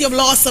lost. Yes, you've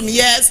lost some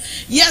years.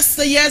 Yes,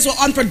 the years were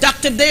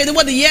unproductive. They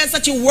were the years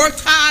that you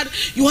worked hard.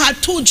 You had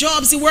 2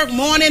 jobs. You worked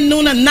morning,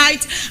 noon, and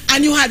night,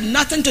 and you had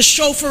nothing to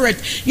show for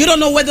it. You don't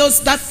know where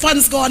that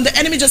funds gone. The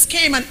enemy just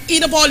came and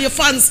eat up all your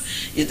funds,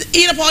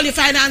 eat up all your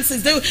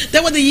finances.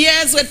 There were the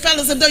years where it felt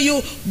as though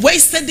you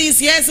wasted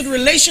these years in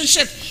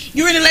relationship.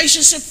 You were in a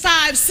relationship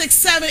 5, 6,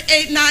 7,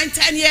 8, 9,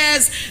 10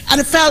 years, and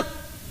it felt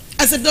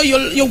as if though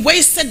you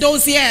wasted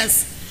those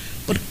years.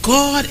 But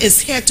God is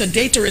here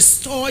today to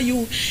restore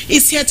you.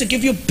 He's here to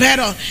give you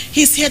better.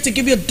 He's here to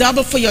give you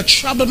double for your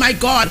trouble, my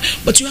God.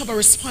 But you have a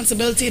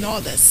responsibility in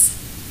all this.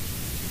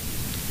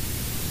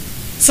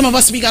 Some of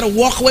us, we got to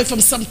walk away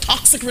from some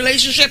toxic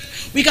relationship.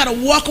 We got to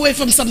walk away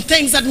from some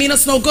things that mean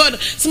us no good.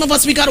 Some of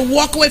us, we got to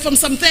walk away from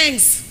some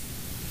things.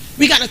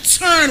 We got to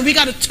turn. We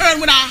got to turn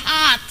with our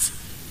heart.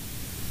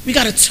 We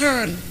got to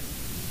turn.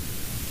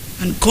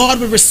 And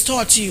God will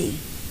restore to you.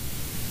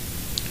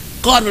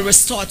 God will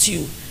restore to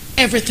you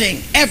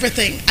everything,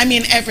 everything. I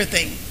mean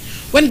everything.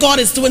 When God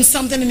is doing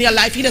something in your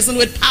life, he doesn't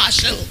do it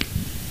partial.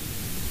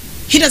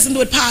 He doesn't do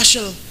it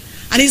partial.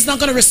 And he's not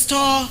going to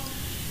restore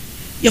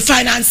your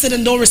finances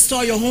and don't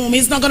restore your home.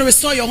 He's not going to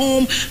restore your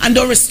home and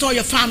don't restore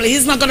your family.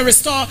 He's not going to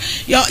restore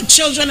your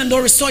children and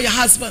don't restore your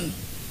husband.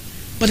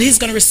 But he's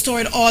going to restore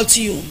it all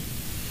to you.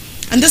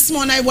 And this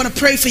morning I want to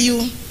pray for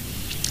you.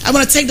 I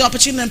want to take the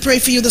opportunity and pray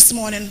for you this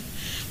morning.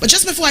 But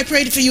just before I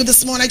pray for you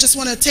this morning, I just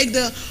want to take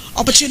the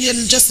opportunity and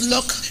just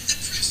look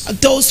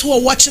at those who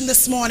are watching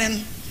this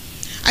morning.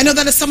 I know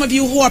that there's some of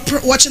you who are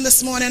watching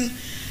this morning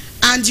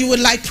and you would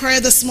like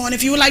prayer this morning.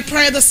 If you would like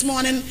prayer this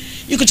morning,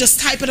 you could just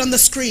type it on the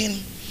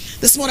screen.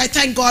 This morning, I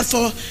thank God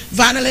for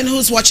Vanilyn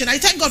who's watching. I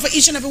thank God for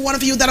each and every one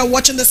of you that are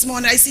watching this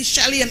morning. I see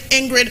Shelly and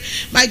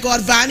Ingrid, my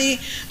God, Vanny.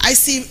 I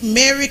see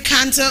Mary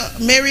Cantor,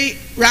 Mary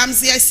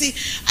Ramsey. I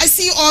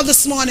see you all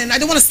this morning. I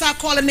don't want to start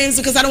calling names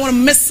because I don't want to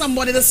miss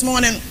somebody this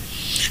morning.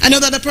 I know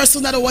that the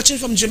person that are watching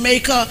from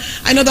Jamaica,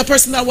 I know the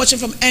person that are watching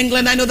from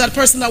England, I know that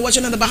person that are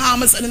watching in the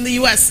Bahamas and in the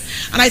US.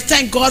 And I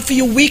thank God for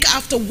you week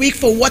after week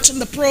for watching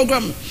the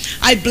program.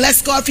 I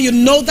bless God for you.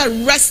 Know that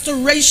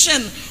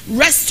restoration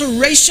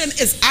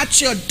is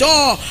at your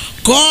door.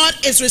 God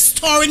is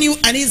restoring you,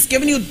 and He's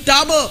giving you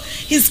double.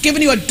 He's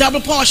giving you a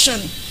double portion.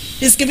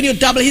 He's giving you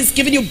double. He's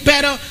giving you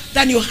better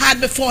than you had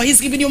before. He's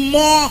giving you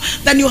more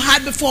than you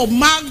had before.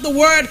 Mark the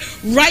word.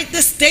 Write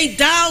this date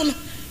down.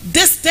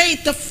 This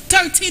date, the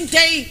 13th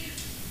day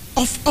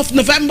of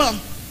November.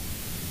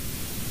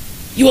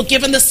 You were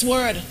given this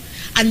word.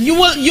 And you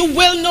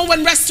will know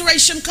when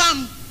restoration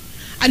comes.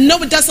 I know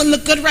it doesn't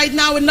look good right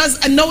now.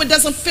 I know it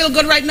doesn't feel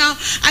good right now.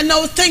 I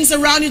know things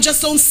around you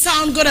just don't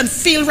sound good and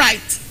feel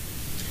right.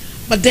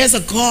 But there's a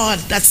God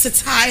that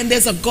sits high, and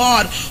there's a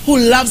God who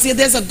loves you.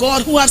 There's a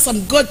God who has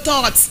some good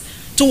thoughts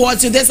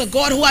towards you. There's a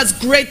God who has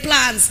great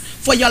plans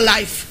for your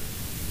life.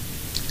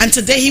 And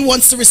today He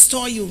wants to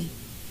restore you.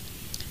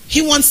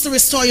 He wants to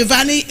restore you.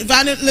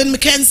 Vanilyn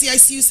McKenzie, I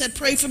see you said,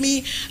 pray for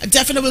me. I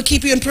definitely will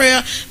keep you in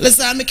prayer.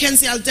 Lizanne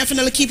McKenzie, I'll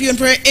definitely keep you in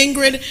prayer.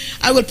 Ingrid,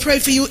 I will pray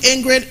for you,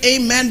 Ingrid.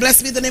 Amen.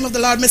 Blessed be the name of the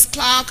Lord. Miss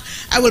Clark,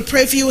 I will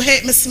pray for you.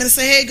 Hey, Miss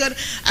Minister Hagan,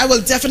 I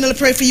will definitely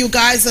pray for you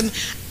guys. And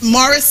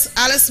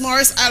Alice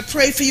Morris, I'll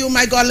pray for you,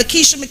 my God.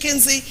 Lakeisha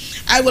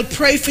McKenzie, I will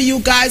pray for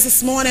you guys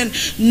this morning.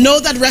 Know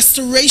that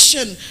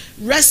restoration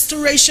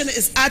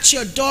is at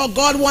your door.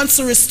 God wants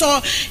to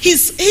restore.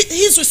 He's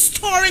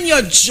restoring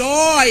your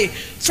joy,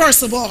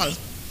 first of all,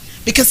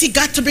 because He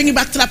got to bring you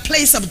back to that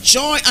place of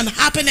joy and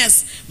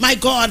happiness, my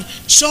God.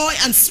 Joy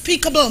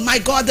unspeakable, my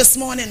God, this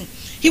morning.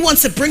 He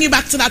wants to bring you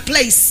back to that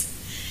place.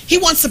 He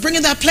wants to bring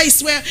you to that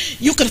place where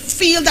you can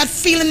feel that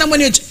feeling, and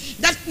when we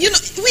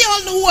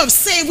all know who have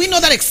saved. We know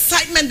that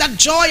excitement, that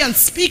joy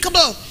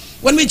unspeakable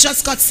when we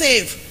just got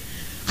saved.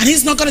 And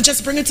He's not going to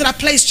just bring you to that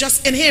place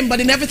just in Him, but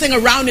in everything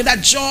around you.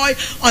 That joy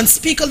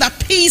unspeakable, that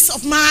peace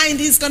of mind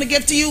He's going to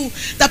give to you.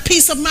 That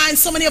peace of mind.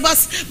 So many of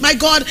us, my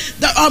God,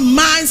 that our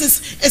minds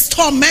is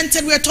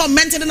tormented. We are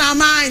tormented in our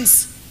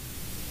minds.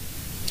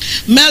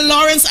 Mel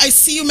Lawrence, I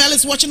see you. Mel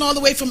is watching all the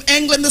way from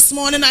England this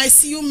morning. I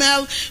see you,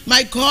 Mel,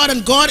 my God.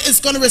 And God is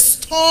going to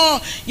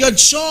restore your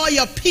joy,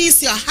 your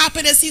peace, your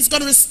happiness. He's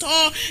going to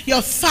restore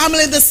your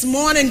family this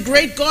morning.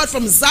 Great God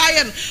from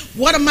Zion.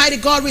 What a mighty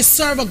God we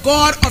serve. A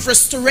God of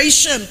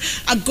restoration.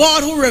 A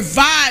God who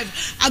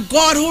revives. A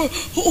God who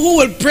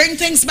will bring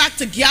things back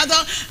together.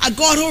 A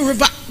God who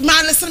revive.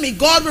 Man, listen to me.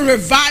 God will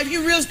revive. He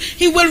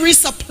will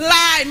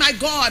resupply, my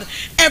God,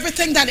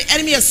 everything that the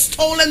enemy has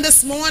stolen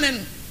this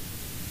morning.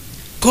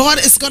 God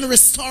is going to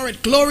restore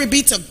it. Glory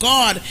be to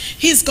God.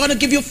 He's going to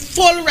give you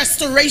full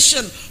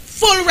restoration.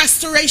 Full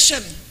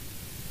restoration.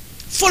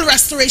 Full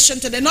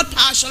restoration today. Not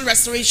partial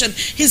restoration.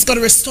 He's going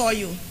to restore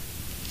you.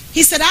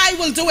 He said, I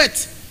will do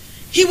it.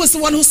 He was the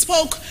one who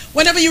spoke.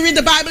 Whenever you read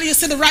the Bible, you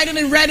see the writing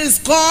in red is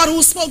God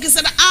who spoke. He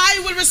said,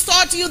 I will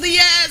restore to you the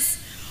years.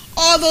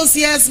 All those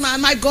years,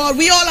 man, my God.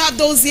 We all have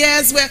those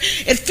years where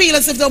it feels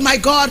as if though, my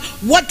God,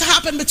 what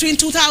happened between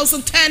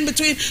 2010 and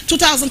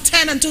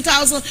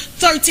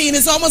 2013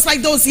 is almost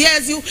like those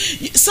years.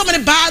 So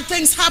many bad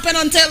things happen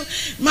until,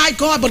 my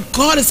God, but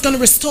God is going to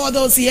restore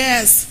those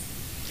years.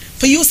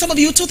 For you, some of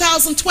you,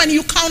 2020,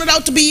 you counted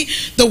out to be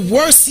the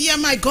worst year,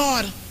 my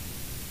God.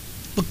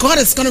 But God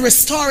is going to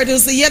restore it. It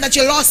was the year that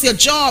you lost your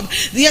job.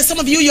 The year some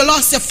of you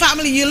lost your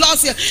family. You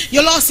lost your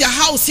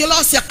house. You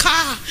lost your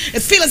car.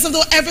 It feels as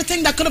though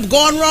everything that could have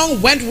gone wrong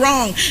went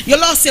wrong. You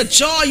lost your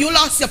joy. You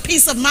lost your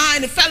peace of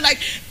mind. It felt like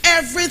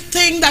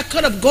everything that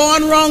could have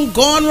gone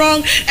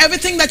wrong.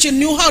 Everything that you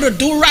knew how to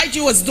do right,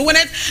 you was doing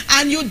it.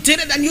 And you did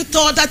it. And you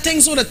thought that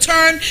things would have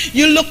turned.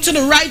 You looked to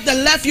the right, the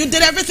left. You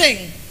did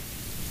everything.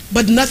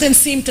 But nothing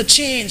seemed to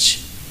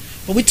change.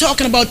 But we're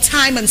talking about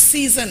time and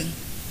season.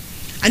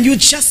 And you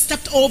just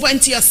stepped over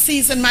into your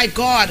season, my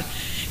God.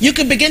 You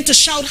can begin to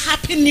shout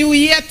Happy New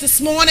Year this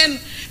morning,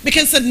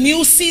 because it's a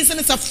new season.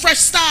 It's a fresh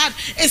start.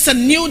 It's a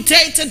new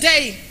day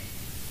today.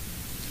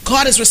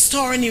 God is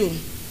restoring you.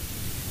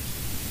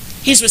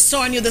 He's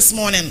restoring you this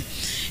morning.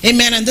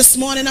 Amen. And this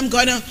morning I'm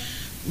going to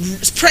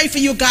pray for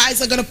you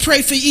guys. I'm going to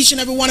pray for each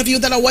and every one of you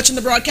that are watching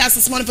the broadcast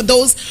this morning. For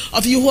those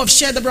of you who have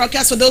shared the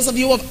broadcast, for those of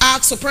you who have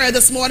asked for prayer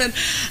this morning,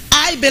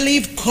 I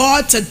believe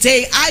God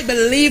today. I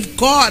believe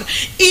God.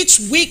 Each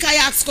week I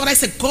ask God, I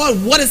say,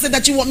 God, what is it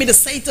that you want me to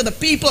say to the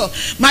people?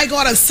 My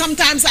God, and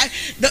sometimes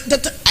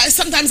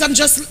sometimes I'm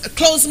just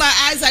close my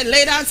eyes, I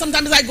lay down.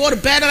 Sometimes I go to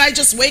bed and I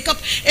just wake up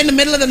in the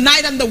middle of the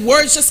night and the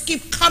words just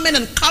keep coming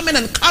and coming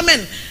and coming.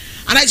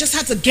 And I just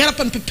had to get up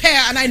and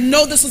prepare. And I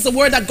know this is the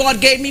word that God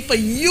gave me for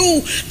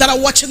you that are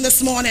watching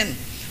this morning.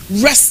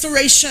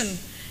 Restoration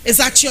is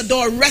at your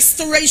door.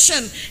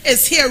 Restoration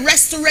is here.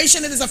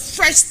 Restoration, it is a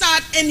fresh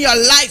start in your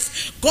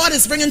life. God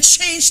is bringing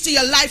change to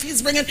your life.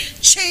 He's bringing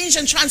change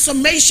and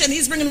transformation.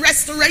 He's bringing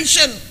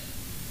restoration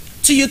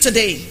to you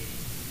today.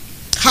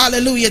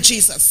 Hallelujah,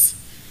 Jesus.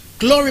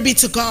 Glory be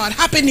to God.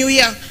 Happy New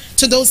Year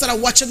to those that are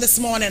watching this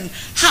morning.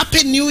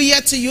 Happy New Year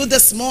to you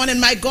this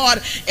morning, my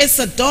God. It's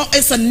a dawn,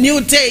 it's a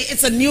new day,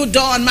 it's a new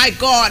dawn, my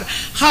God.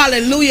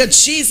 Hallelujah,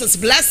 Jesus.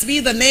 Blessed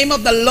be the name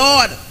of the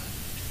Lord.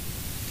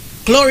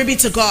 Glory be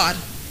to God.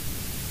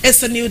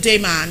 It's a new day,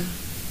 man.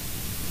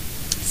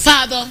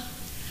 Father,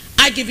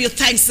 I give you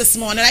thanks this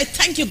morning. I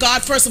thank you,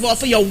 God, first of all,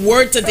 for your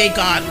word today,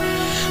 God.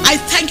 I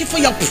thank you for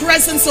your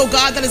presence, oh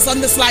God, that is on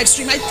this live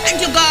stream. I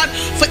thank you, God,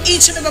 for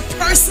each and every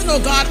person,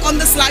 oh God, on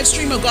this live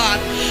stream, oh God.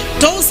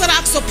 Those that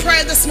ask for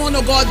prayer this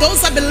morning, oh God.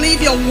 Those that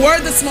believe your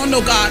word this morning,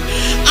 oh God.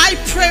 I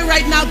pray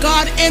right now,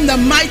 God, in the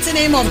mighty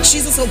name of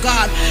Jesus, oh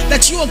God,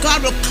 that you, oh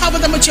God, will cover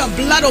them with your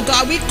blood, oh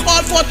God. We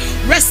call for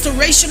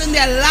restoration in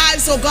their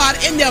lives, oh God,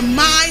 in their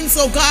minds,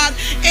 oh God,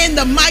 in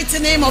the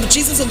mighty name of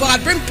Jesus, oh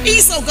God. Bring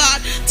peace, oh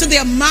God, to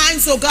their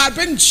minds, oh God.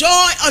 Bring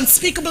joy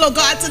unspeakable, oh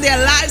God, to their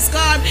lives,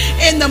 God,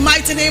 in the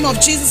mighty name of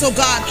Jesus, oh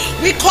God.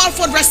 We call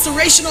for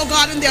restoration, oh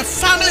God, in their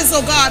families, oh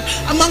God,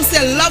 amongst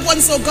their loved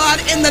ones, oh God,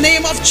 in the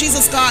name of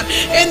Jesus, God.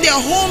 In their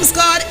homes,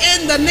 God,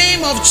 in the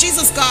name of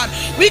Jesus, God.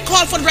 We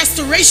call for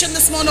restoration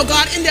this morning, oh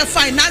God, in their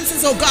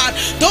finances, oh God.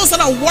 Those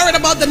that are worried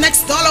about the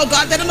next dollar, oh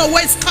God, they don't know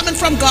where it's coming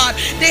from, God.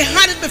 They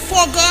had it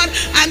before, God,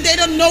 and they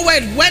don't know where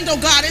it went, oh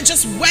God. It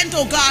just went,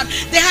 oh God.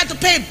 They had to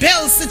pay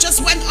bills. It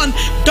just went on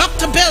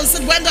doctor bills.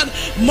 It went on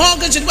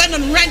mortgage. It went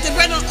on rent. It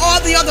went on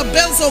all the other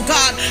bills, oh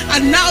God.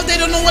 And now they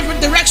don't know what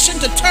direction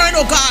to turn,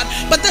 oh God.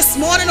 But this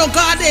morning, oh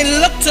God, they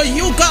look to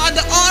you, God,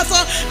 the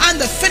author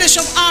and the finisher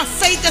of our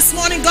faith this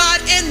morning,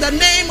 God, in the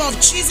name of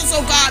Jesus,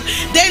 oh God.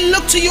 They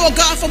look to you, oh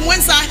God, from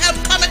whence our help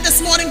cometh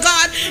this morning,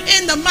 God,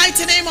 in the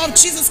mighty name of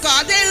Jesus,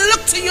 God. They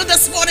look to you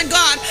this morning,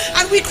 God,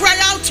 and we cry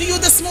out to you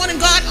this morning,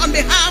 God, on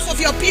behalf of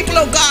your people,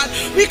 oh God.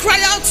 We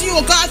cry out to you,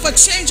 oh God, for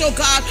change, oh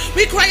God.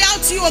 We cry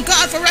out to you, oh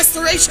God, for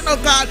restoration,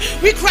 oh God.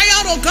 We cry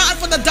out, oh God,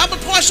 for the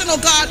double portion, oh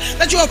God,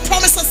 that you have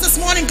promised us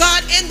this morning,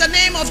 God, in the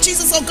name of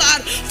Jesus, oh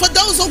God. For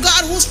those, oh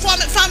God, whose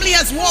family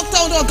has walked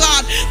out, oh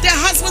God, their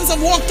husbands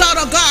have walked out,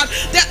 oh God,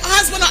 their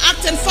husbands are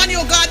acting funny,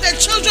 oh God, their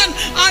children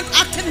aren't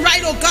acting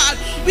right, oh God.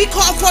 We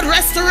call for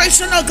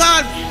restoration, oh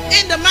God,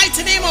 in the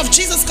mighty name of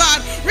Jesus,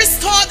 God.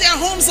 Restore their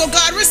homes, oh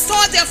God.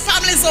 Restore their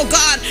families, oh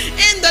God,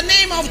 in the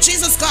name of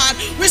Jesus, God.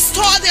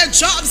 Restore their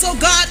jobs, oh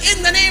God, in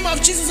the name of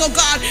Jesus, oh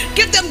God.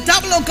 Give them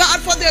double, oh God,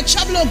 for their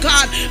trouble, oh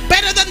God,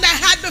 better than they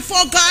had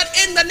before, God,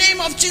 in the name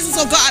of Jesus,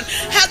 oh God.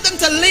 Help them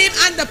to lean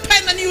and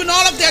depend on you in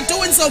all of their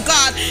doings, oh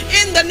God,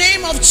 in the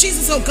name of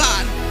Jesus, oh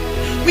God.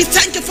 We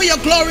thank you for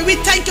your glory. We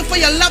thank you for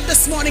your love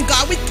this morning,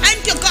 God. We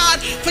thank you, God,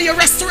 for your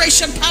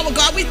restoration power,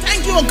 God. We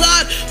thank you, oh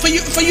God, for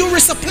you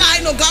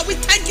resupplying, oh God. We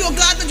thank you, oh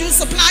God, that you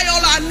supply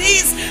all our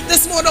needs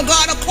this morning, oh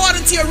God,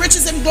 according to your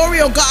riches and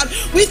glory, oh God.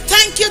 We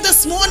thank you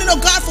this morning,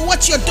 oh God, for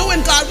what you're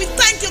doing, God. We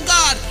thank you,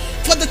 God,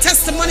 for the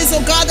testimonies,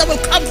 oh God, that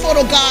will come forth,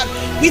 oh God.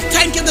 We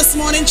thank you this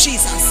morning,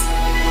 Jesus.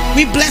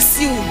 We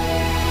bless you.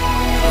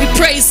 We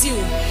praise you.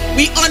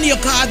 We honor you,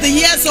 God. The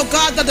years, oh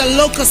God, that the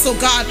locust, oh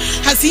God,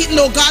 has eaten,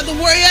 oh God. The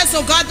warriors,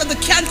 oh God, that the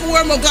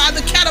cankerworm, oh God,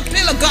 the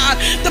caterpillar, God,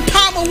 the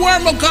palmer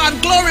worm, oh God.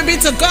 Glory be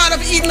to God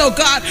of Eden, oh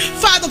God.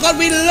 Father God,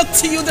 we look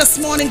to you this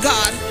morning,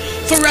 God,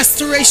 for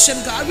restoration,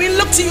 God. We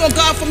look to you, oh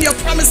God, from your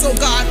promise, oh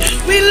God.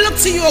 We look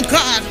to you, oh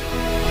God,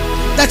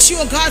 that you,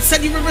 oh God,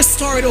 said you will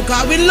restore it, oh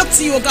God. We look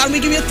to you, oh God, and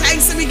we give you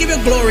thanks and we give you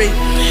glory.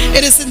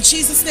 It is in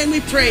Jesus' name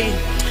we pray.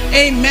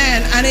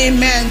 Amen and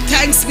amen.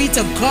 Thanks be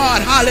to God.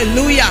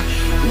 Hallelujah.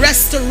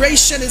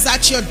 Restoration is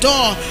at your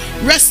door.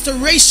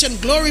 Restoration,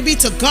 glory be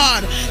to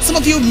God. Some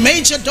of you,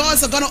 major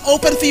doors are going to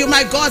open for you,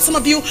 my God. Some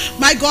of you,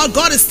 my God,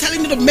 God is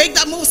telling you to make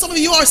that move. Some of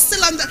you are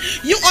still on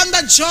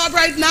that job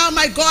right now,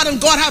 my God,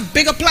 and God have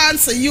bigger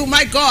plans for you,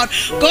 my God.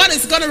 God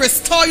is going to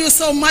restore you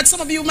so much.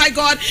 Some of you, my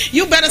God,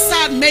 you better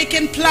start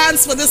making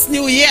plans for this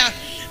new year.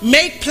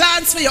 Make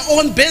plans for your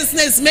own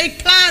business.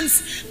 Make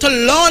plans to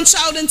launch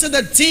out into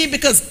the deep,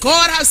 because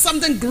God has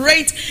something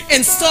great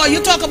in store.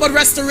 You talk about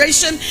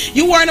restoration.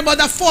 You worrying about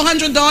that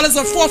 $400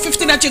 or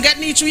 $450 that you're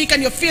getting each week,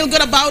 and you feel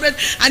good about it,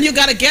 and you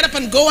got to get up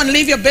and go and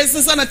leave your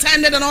business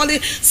unattended and all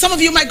this. Some of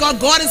you, my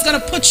God, God is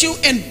going to put you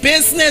in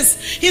business.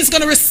 He's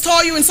going to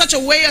restore you in such a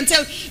way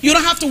until you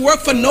don't have to work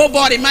for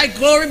nobody. My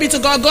glory be to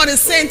God. God is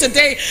saying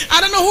today,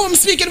 I don't know who I'm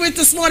speaking with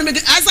this morning, but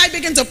as I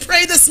begin to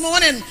pray this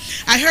morning,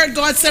 I heard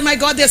God say, my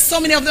God, there's so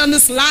many of them on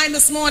this line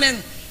this morning.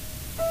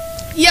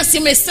 Yes,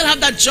 you may still have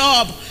that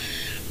job,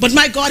 but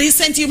my God, He's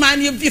saying to you,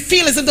 man, you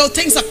feel as though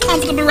things are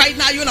comfortable right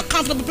now. You're in a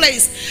comfortable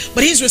place,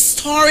 but He's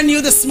restoring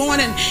you this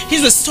morning.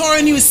 He's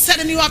restoring you. He's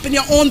setting you up in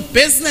your own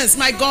business,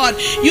 my God.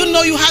 You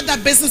know you have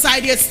that business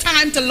idea. It's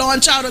time to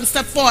launch out and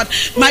step forward.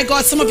 My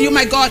God, some of you,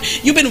 my God,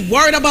 you've been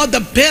worried about the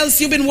bills.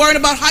 You've been worried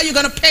about how you're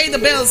going to pay the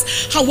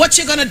bills, what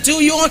you're going to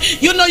do.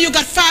 You know you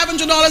got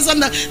 $500 on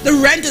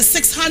the rent is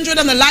 $600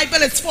 and the light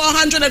bill is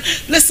 $400.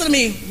 And listen to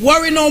me,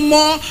 worry no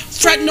more.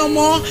 Fret no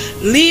more.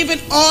 Leave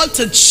it all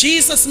to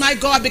Jesus, my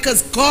God,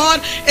 because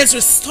God is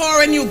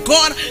restoring you.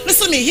 God,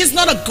 listen to me, he's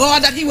not a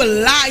God that he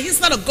will lie.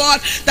 He's not a God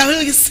that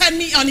will send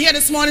me on here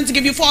this morning to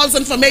give you false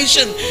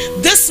information.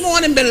 This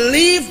morning,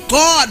 believe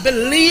God,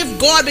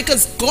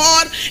 because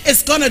God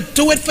is going to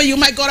do it for you,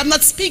 my God. I'm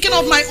not speaking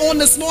of my own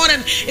this morning.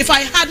 If I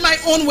had my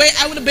own way,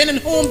 I would have been in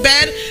home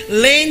bed,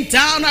 laying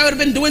down. I would have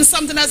been doing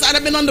something else. I'd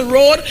have been on the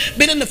road,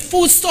 been in the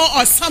food store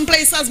or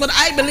someplace else. But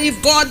I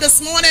believe God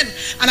this morning,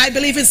 and I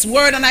believe his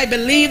word, and I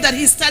believe that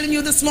he's telling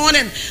you this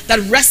morning that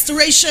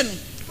restoration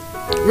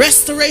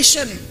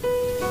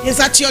is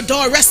at your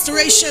door.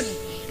 Restoration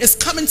is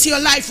coming to your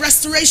life.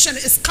 Restoration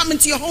is coming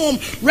to your home.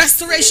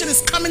 Restoration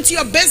is coming to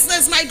your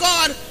business, my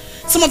God.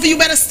 Some of you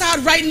better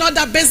start writing out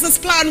that business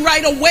plan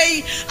right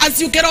away.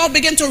 As you get off,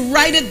 begin to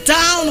write it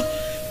down,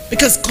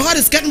 because God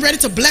is getting ready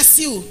to bless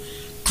you.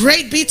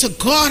 Great be to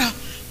God.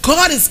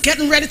 God is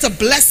getting ready to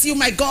bless you,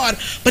 my God,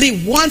 but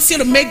he wants you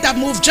to make that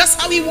move,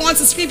 just how he wants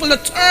his people to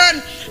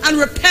turn and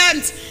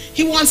repent.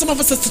 He wants some of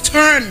us to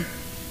turn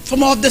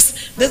from all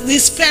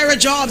these Pharaoh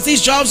jobs,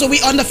 these jobs where we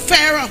under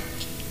Pharaoh,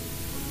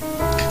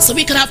 so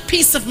we could have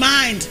peace of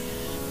mind.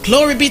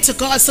 Glory be to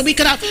God. So we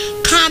could have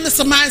calmness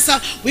of mind, so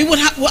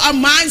our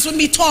minds wouldn't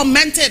be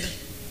tormented.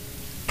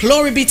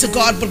 Glory be to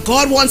God. But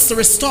God wants to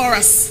restore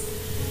us.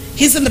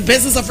 He's in the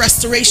business of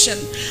restoration.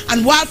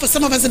 And while for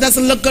some of us it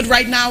doesn't look good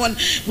right now, and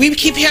we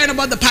keep hearing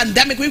about the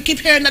pandemic, we keep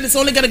hearing that it's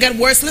only going to get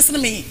worse, listen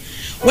to me.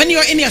 When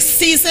you're in your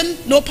season,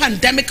 no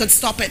pandemic could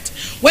stop it.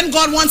 When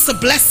God wants to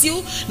bless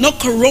you, no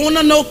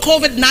corona, no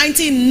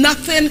COVID-19,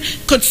 nothing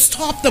could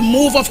stop the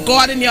move of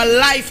God in your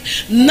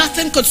life.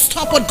 Nothing could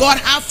stop what God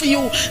has for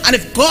you. And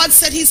if God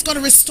said he's going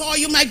to restore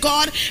you, my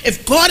God,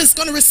 if God is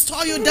going to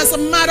restore you, it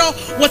doesn't matter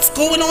what's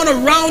going on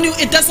around you.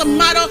 It doesn't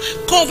matter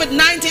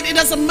COVID-19. It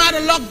doesn't matter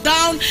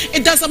lockdown.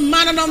 It doesn't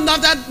matter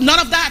none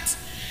of that.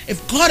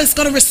 If God is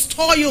going to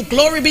restore you,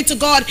 glory be to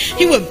God,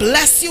 he will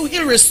bless you,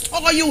 he'll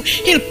restore you,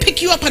 he'll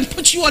pick you up and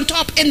put you on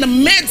top in the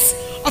midst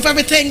of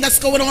everything that's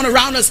going on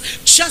around us,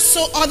 just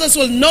so others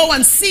will know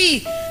and see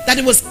that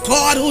it was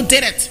God who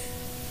did it.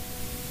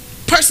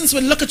 Persons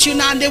will look at you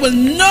now and they will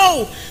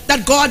know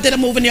that God did a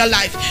move in your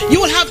life. You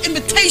will have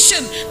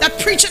invitation, that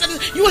preacher,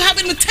 you will have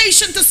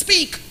invitation to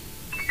speak.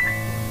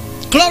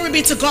 Glory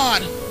be to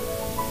God.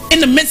 In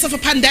the midst of a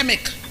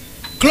pandemic,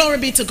 glory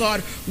be to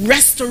God.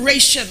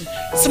 Restoration.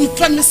 So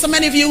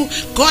many of you,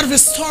 God is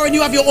restoring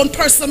you. Have your own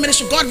personal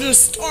ministry. God is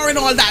restoring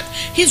all that.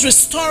 He's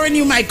restoring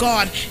you, my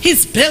God.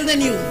 He's building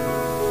you.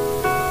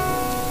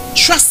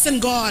 Trust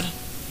in God.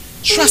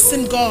 Trust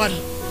in God.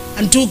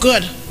 And do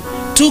good.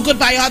 Do good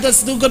by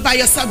others. Do good by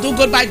yourself. Do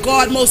good by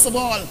God most of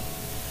all.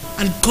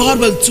 And God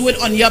will do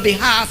it on your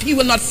behalf. He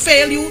will not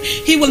fail you.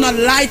 He will not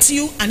lie to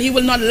you. And he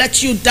will not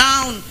let you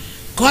down.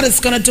 God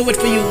is going to do it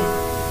for you.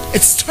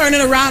 It's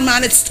turning around,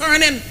 man. It's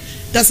turning.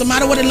 Doesn't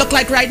matter what it look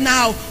like right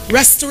now.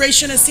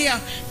 Restoration is here.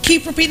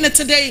 Keep repeating it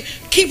today.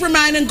 Keep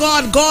reminding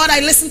God. God,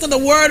 I listened to the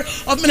word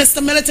of Minister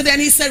Miller today,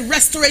 and he said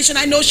restoration.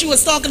 I know she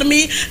was talking to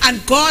me.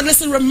 And God,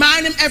 listen,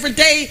 remind him every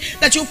day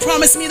that you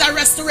promised me that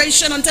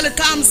restoration until it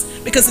comes,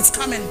 because it's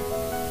coming.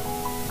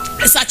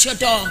 It's at your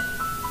door.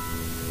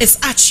 It's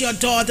at your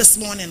door this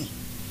morning.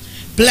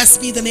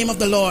 Blessed be the name of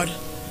the Lord.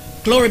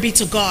 Glory be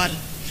to God.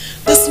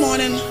 This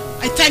morning,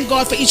 I thank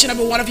God for each and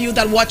every one of you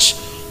that watch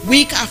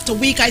week after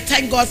week. I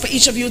thank God for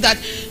each of you that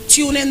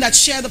tune in, that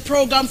share the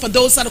program, for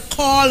those that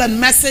call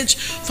and message,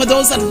 for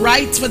those that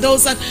write, for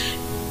those that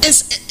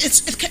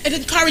it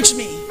encouraged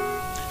me.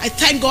 I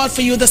thank God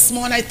for you this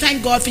morning. I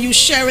thank God for you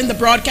sharing the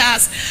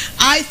broadcast.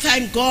 I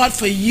thank God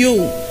for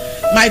you,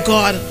 my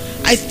God.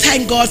 I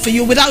thank God for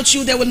you. Without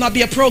you, there would not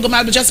be a program.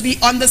 I would just be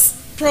on this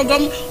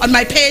program on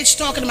my page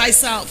talking to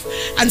myself.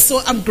 And so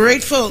I'm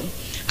grateful.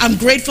 I'm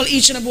grateful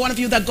each and every one of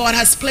you that God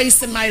has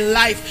placed in my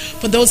life.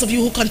 For those of you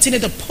who continue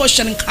to push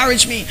and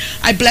encourage me,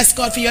 I bless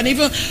God for you. And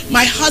even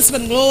my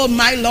husband, oh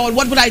my Lord,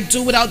 what would I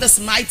do without this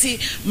mighty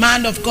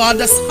man of God,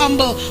 this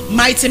humble,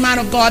 mighty man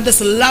of God,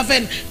 this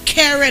loving,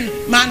 caring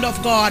man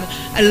of God.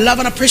 I love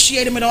and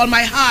appreciate him with all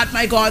my heart,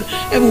 my God.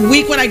 Every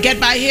week when I get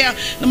by here,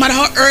 no matter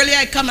how early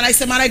I come and I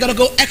say, man, I gotta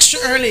go extra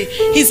early,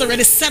 he's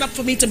already set up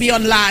for me to be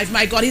on live,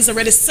 my God. He's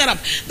already set up.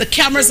 The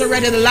cameras are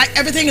ready, the light,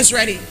 everything is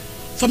ready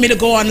for me to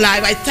go on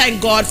live. I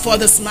thank God for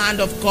this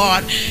man of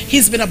God.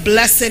 He's been a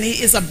blessing.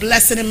 He is a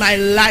blessing in my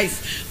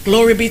life.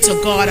 Glory be to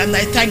God. And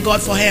I thank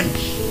God for him.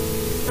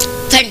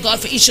 Thank God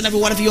for each and every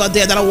one of you out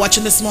there that are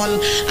watching this morning.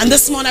 And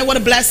this morning I want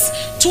to bless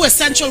two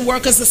essential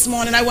workers this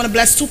morning. I want to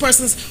bless two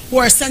persons who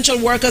are essential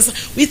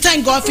workers. We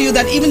thank God for you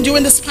that even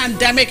during this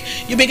pandemic,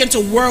 you begin to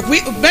work.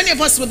 Many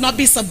of us would not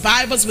be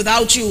survivors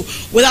without you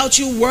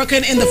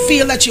working in the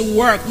field that you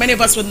work. Many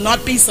of us would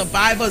not be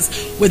survivors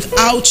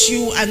without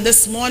you. And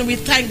this morning we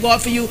thank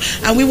God for you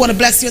and we want to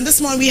bless you. And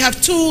this morning we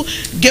have two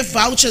gift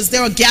vouchers.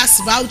 There are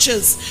gas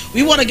vouchers.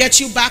 We want to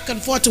get you back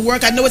and forth to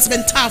work. I know it's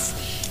been tough.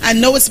 I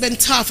know it's been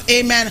tough.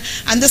 Amen.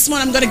 And this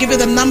one I'm going to give you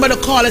the number to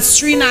call. It's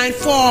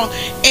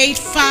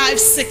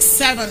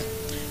 394-8567.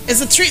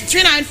 It's a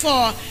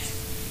 394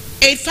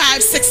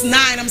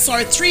 8569. I'm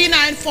sorry,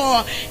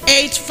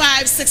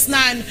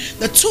 394-8569.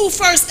 The two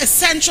first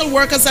essential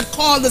workers that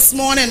called this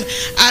morning,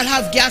 I'll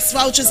have gas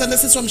vouchers, and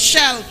this is from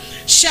Shell.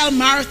 Shell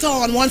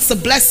Marathon wants to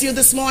bless you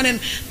this morning.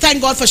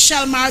 Thank God for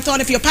Shell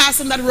Marathon. If you're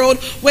passing that road,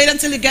 wait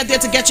until you get there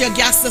to get your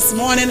gas this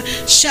morning.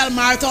 Shell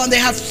Marathon, they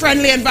have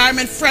friendly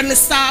environment, friendly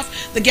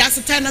staff. The gas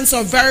attendants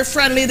are very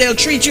friendly. They'll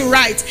treat you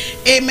right.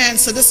 Amen.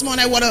 So this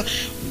morning I want to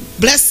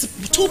bless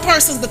two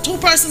persons, the two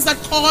persons that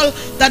call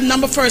that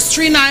number first,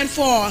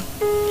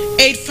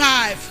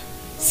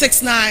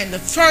 394-8569. The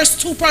first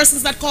two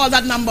persons that call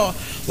that number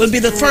will be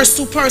the first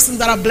two persons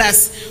that are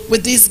blessed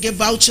with these gift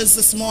vouchers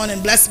this morning.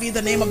 Blessed be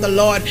the name of the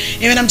Lord.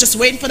 Amen. I'm just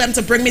waiting for them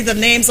to bring me the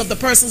names of the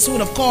persons who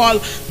would have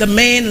called the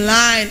main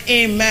line.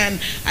 Amen.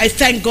 I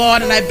thank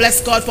God and I bless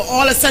God for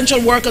all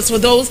essential workers, for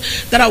those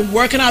that are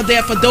working out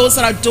there, for those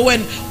that are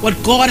doing what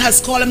God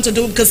has called them to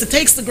do, because it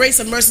takes the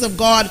grace and mercy of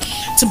God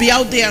to be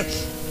out there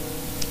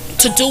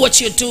to do what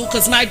you do,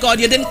 because my God,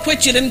 you didn't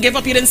quit, you didn't give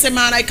up, you didn't say,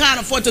 man, I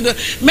can't afford to do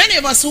it. Many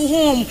of us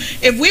whom,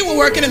 if we were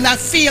working in that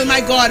field,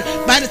 my God,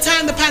 by the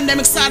time the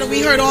pandemic started,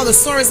 we heard all the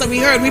stories that we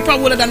heard. We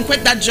probably would have done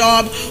quit that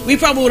job. We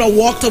probably would have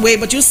walked away,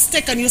 but you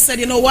stick and you said,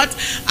 you know what,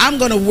 I'm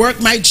going to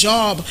work my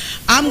job.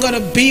 I'm going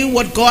to be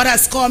what God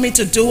has called me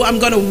to do. I'm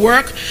going to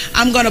work.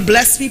 I'm going to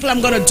bless people.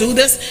 I'm going to do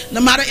this.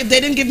 No matter if they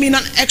didn't give me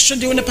nothing extra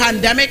during the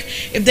pandemic,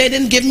 if they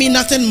didn't give me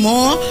nothing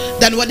more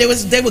than what they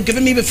were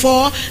giving me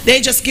before, they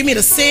just give me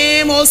the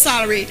same old salary.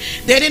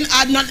 They didn't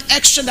add nothing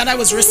extra that I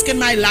was risking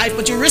my life.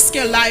 But you risk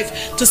your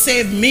life to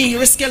save me. You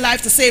risk your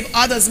life to save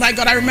others. My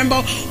God, I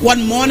remember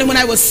one morning when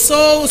I was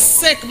so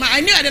sick.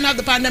 I knew I didn't have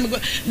the pandemic,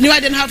 knew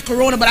I didn't have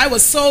corona, but I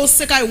was so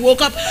sick. I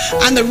woke up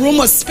and the room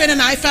was spinning.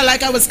 I felt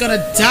like I was going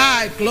to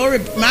die. Glory,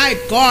 my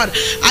God.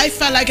 I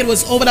felt like it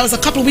was over. That was a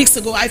couple weeks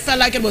ago. I felt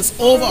like it was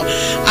over.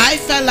 I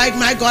felt like,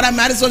 my God, I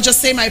might as well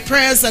just say my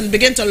prayers and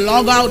begin to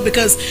log out,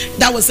 because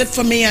that was it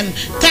for me. And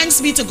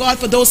thanks be to God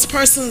for those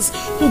persons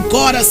who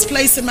God has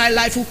placed in my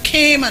life, who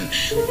came and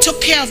took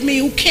care of me,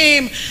 who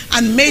came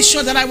and made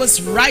sure that I was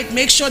right,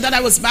 make sure that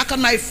I was back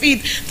on my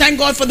feet. Thank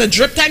God for the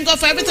drip. Thank God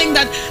for everything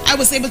that I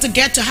was able to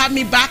get to have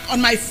me back on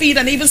my feet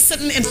and even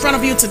sitting in front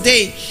of you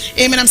today.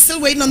 Amen. I'm still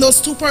waiting on those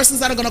two persons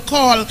that are going to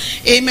call.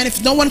 Amen.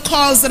 If no one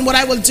calls, then what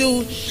I will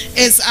do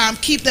is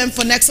keep them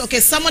for next. Okay,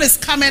 someone is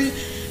coming.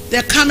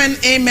 They're coming,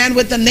 amen,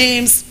 with the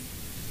names.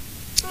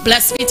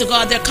 Blessed be to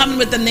God. They're coming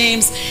with the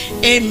names.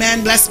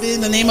 Amen. Blessed be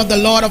the name of the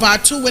Lord of our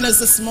two winners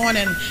this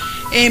morning.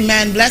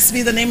 Amen. Blessed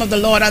be the name of the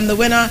Lord. And the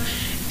winner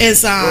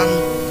is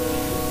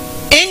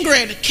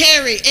Ingrid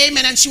Carey.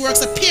 Amen. And she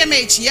works at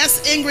PMH.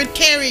 Yes, Ingrid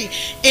Carey.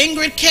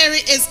 Ingrid Carey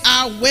is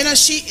our winner.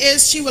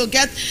 She will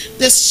get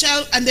this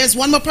Shell. And there's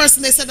one more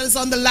person they said that is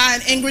on the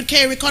line. Ingrid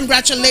Carey,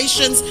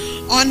 congratulations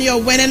on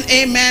your winning.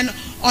 Amen.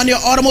 On your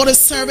automotive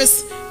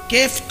service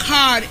gift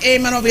card,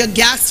 amen, of your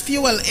gas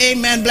fuel.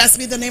 Amen. Blessed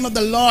be the name of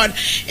the Lord.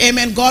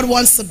 Amen. God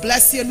wants to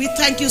bless you, and we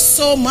thank you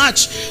so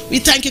much. We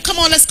thank you. Come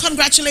on, let's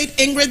congratulate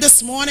Ingrid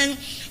this morning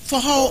for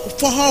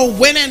her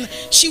winning.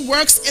 She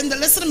works in the,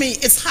 listen to me,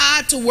 it's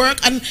hard to work,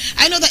 and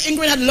I know that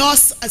Ingrid had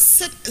lost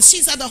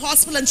she's at the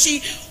hospital, and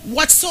she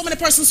watched so many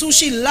persons who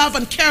she loved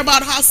and care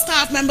about, her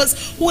staff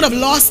members who would have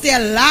lost their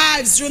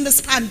lives during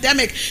this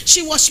pandemic.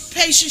 She was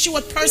patient. She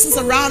was persons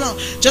around her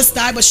just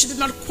died, but she did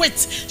not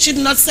quit. She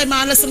did not say,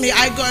 man, listen to me,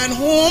 I going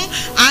home,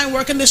 I ain't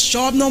working this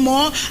job no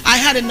more, I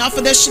had enough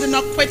of this. She did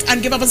not quit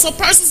and give up. And so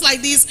persons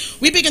like these,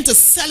 we begin to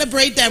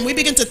celebrate them. We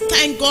begin to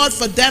thank God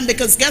for them,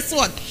 because guess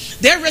what?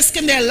 They're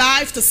risking their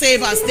life to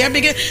save us.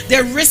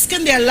 They're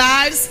risking their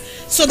lives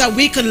so that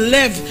we can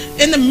live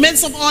in the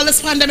midst of all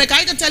this pandemic.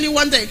 I can tell you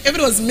one thing, if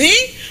it was me,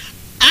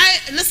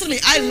 listen to me,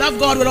 I love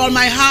God with all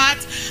my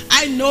heart.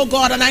 I know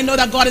God, and I know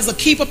that God is a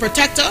keeper,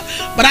 protector,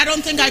 but I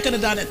don't think I could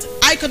have done it.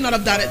 I could not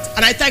have done it.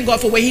 And I thank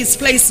God for where He's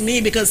placed me,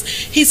 because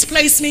He's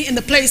placed me in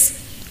the place,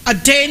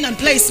 ordained and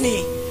placed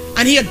me,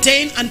 and He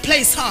ordained and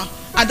placed her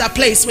at that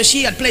place where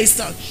He had placed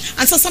her.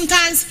 And so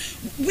sometimes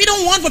we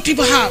don't want what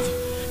people have,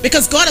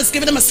 because God has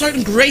given them a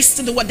certain grace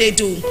to do what they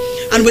do.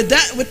 And with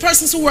that, with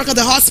persons who work at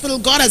the hospital,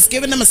 God has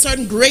given them a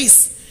certain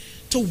grace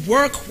to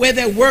work where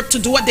they work, to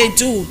do what they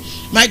do.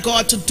 My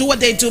God, to do what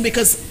they do,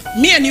 because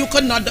me and you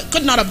could not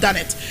have done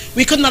it.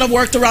 We could not have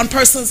worked around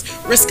persons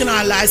risking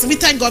our lives. And we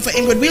thank God for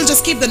Ingrid. We'll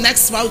just keep the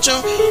next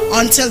voucher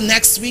until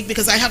next week,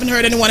 because I haven't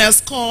heard anyone else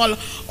call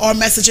or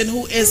messaging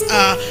who is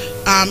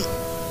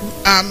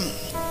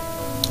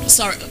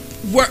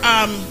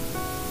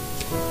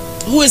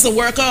who is a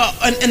worker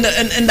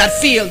in that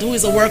field, who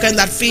is a worker in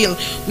that field.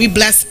 We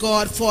bless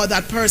God for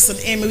that person.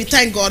 Amen. We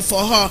thank God for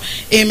her.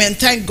 Amen.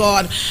 Thank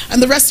God.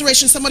 And the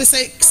restoration, somebody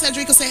say,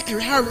 Cedric will say,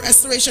 her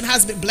restoration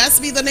has been.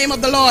 Blessed be the name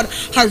of the Lord.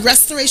 Her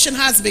restoration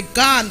has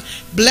begun.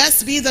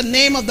 Blessed be the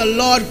name of the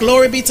Lord.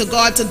 Glory be to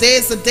God. Today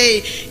is the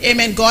day.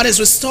 Amen. God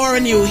is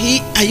restoring you.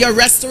 Your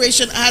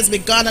restoration has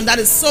begun, and that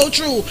is so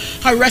true.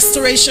 Her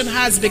restoration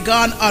has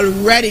begun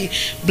already.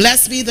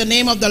 Blessed be the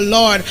name of the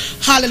Lord.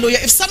 Hallelujah.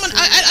 If someone,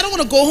 I don't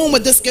want to go home home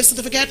with this gift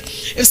certificate.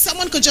 If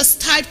someone could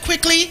just type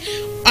quickly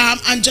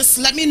and just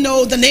let me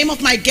know the name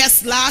of my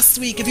guest last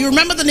week. If you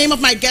remember the name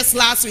of my guest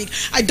last week,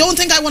 I don't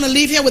think I want to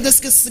leave here with this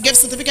gift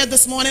certificate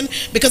this morning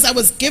because I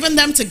was given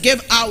them to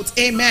give out.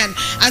 Amen.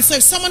 And so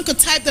if someone could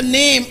type the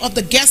name of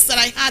the guest that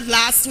I had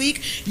last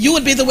week, you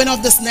would be the winner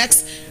of this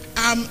next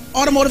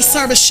automotive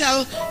service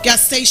Shell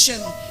gas station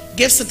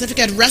gift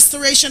certificate.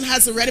 Restoration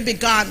has already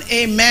begun.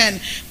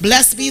 Amen.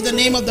 Blessed be the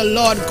name of the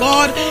Lord.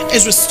 God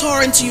is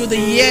restoring to you the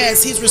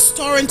years. He's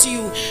restoring to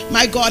you,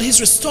 my God.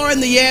 He's restoring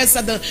the years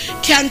that the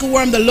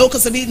cankerworm, the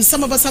locusts have eaten.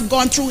 Some of us have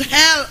gone through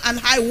hell and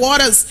high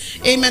waters.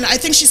 Amen. I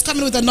think she's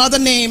coming with another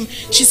name.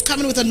 She's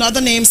coming with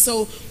another name.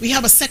 So we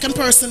have a second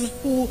person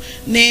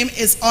whose name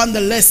is on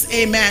the list.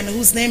 Amen.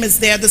 Whose name is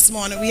there this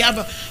morning. We have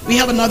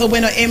another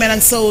winner. Amen.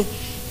 And so,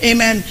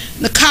 amen.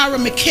 Nakara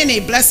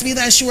McKinney, blessed be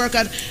that she work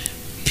at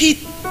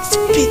PTC.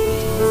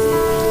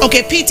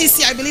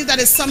 I believe that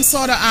is some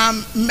sort of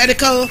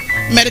medical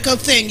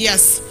thing.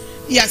 Yes,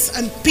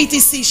 and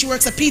PTC, she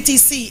works at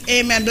PTC.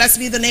 Amen. Blessed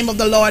be the name of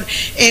the Lord.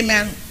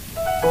 Amen.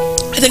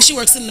 I think she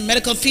works in the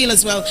medical field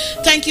as well.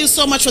 Thank you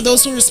so much for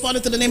those who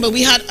responded to the name. But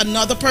we had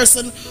another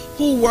person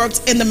who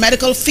worked in the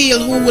medical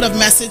field who would have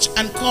messaged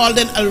and called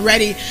in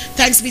already.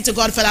 Thanks be to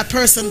God for that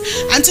person.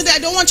 And today I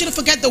don't want you to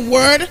forget the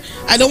word.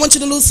 I don't want you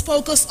to lose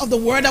focus of the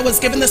word that was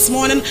given this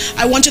morning.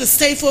 I want you to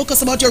stay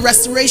focused about your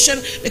restoration,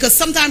 because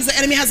sometimes the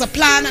enemy has a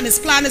plan, and his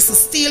plan is to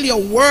steal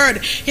your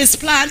word. His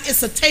plan is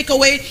to take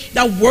away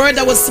that word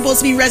that was supposed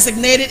to be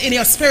resonated in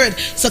your spirit.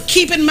 So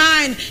keep in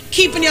mind,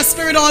 keep in your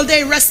spirit all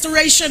day,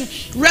 restoration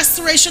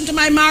to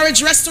my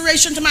marriage,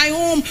 restoration to my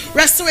home,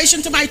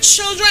 restoration to my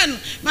children.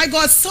 My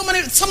God, some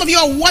of you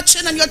are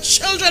watching, and your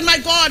children, my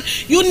God,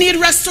 you need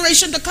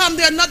restoration to come.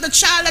 They're not the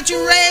child that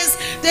you raised.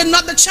 They're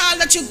not the child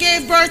that you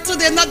gave birth to.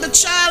 They're not the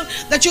child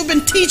that you've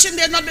been teaching.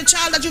 They're not the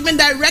child that you've been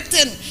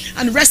directing.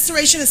 And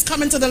restoration is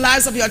coming to the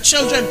lives of your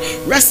children.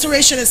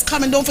 Restoration is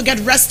coming. Don't forget,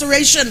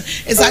 restoration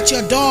is at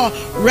your door.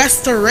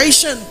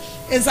 Restoration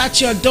is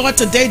at your door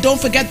today. Don't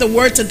forget the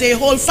word today.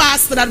 Hold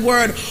fast to that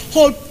word.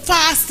 Hold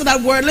fast to that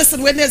word.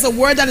 Listen, when there's a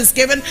word that is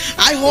given,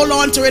 I hold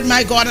on to it,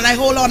 my God, and I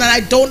hold on and I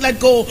don't let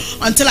go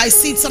until I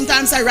see it.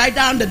 Sometimes I write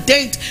down the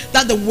date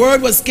that the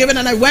word was given,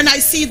 and when I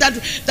see that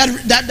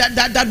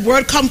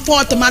word come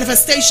forth, the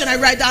manifestation, I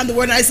write down the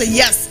word and I say,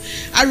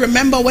 yes, I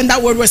remember when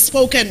that word was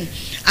spoken,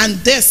 and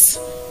this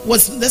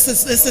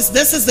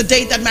is the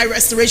date that my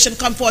restoration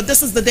come forth.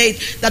 This is the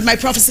date that my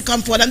prophecy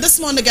come forth. And this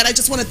morning again, I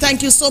just want to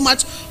thank you so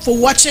much for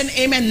watching.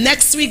 Amen.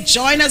 Next week,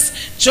 join us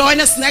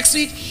next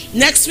week.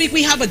 Next week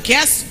we have a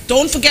guest.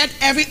 Don't forget,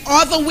 every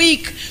other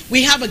week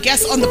we have a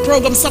guest on the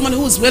program, someone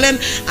who's willing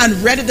and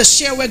ready to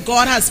share where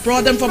God has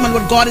brought them from and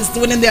what God is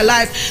doing in their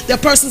life. There are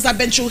persons that have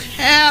been through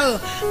hell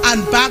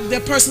and back. There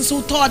are persons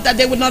who thought that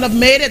they would not have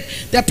made it.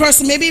 There are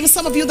persons, maybe even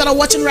some of you that are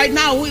watching right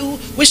now, who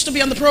wish to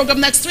be on the program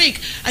next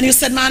week, and you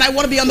said, man, I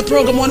want to be on the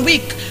program 1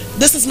 week.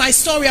 This is my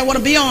story I want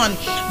to be on.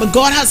 But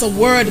God has a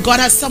word.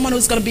 God has someone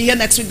who's going to be here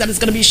next week that is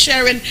going to be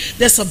sharing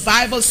their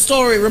survival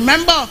story.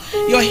 Remember,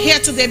 you're here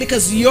today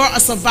because you're a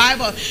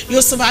survivor.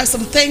 You survived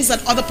some things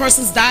that other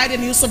persons died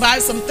in. You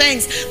survived some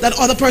things that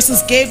other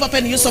persons gave up,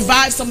 and you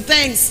survived some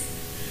things.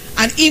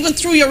 And even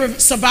through your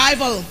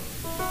survival,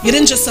 you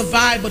didn't just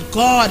survive, but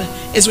God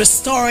is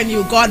restoring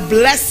you. God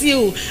bless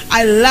you.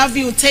 I love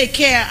you. Take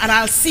care. And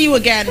I'll see you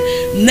again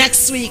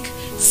next week.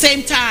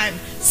 Same time,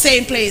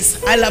 same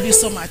place. I love you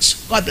so much.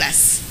 God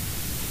bless.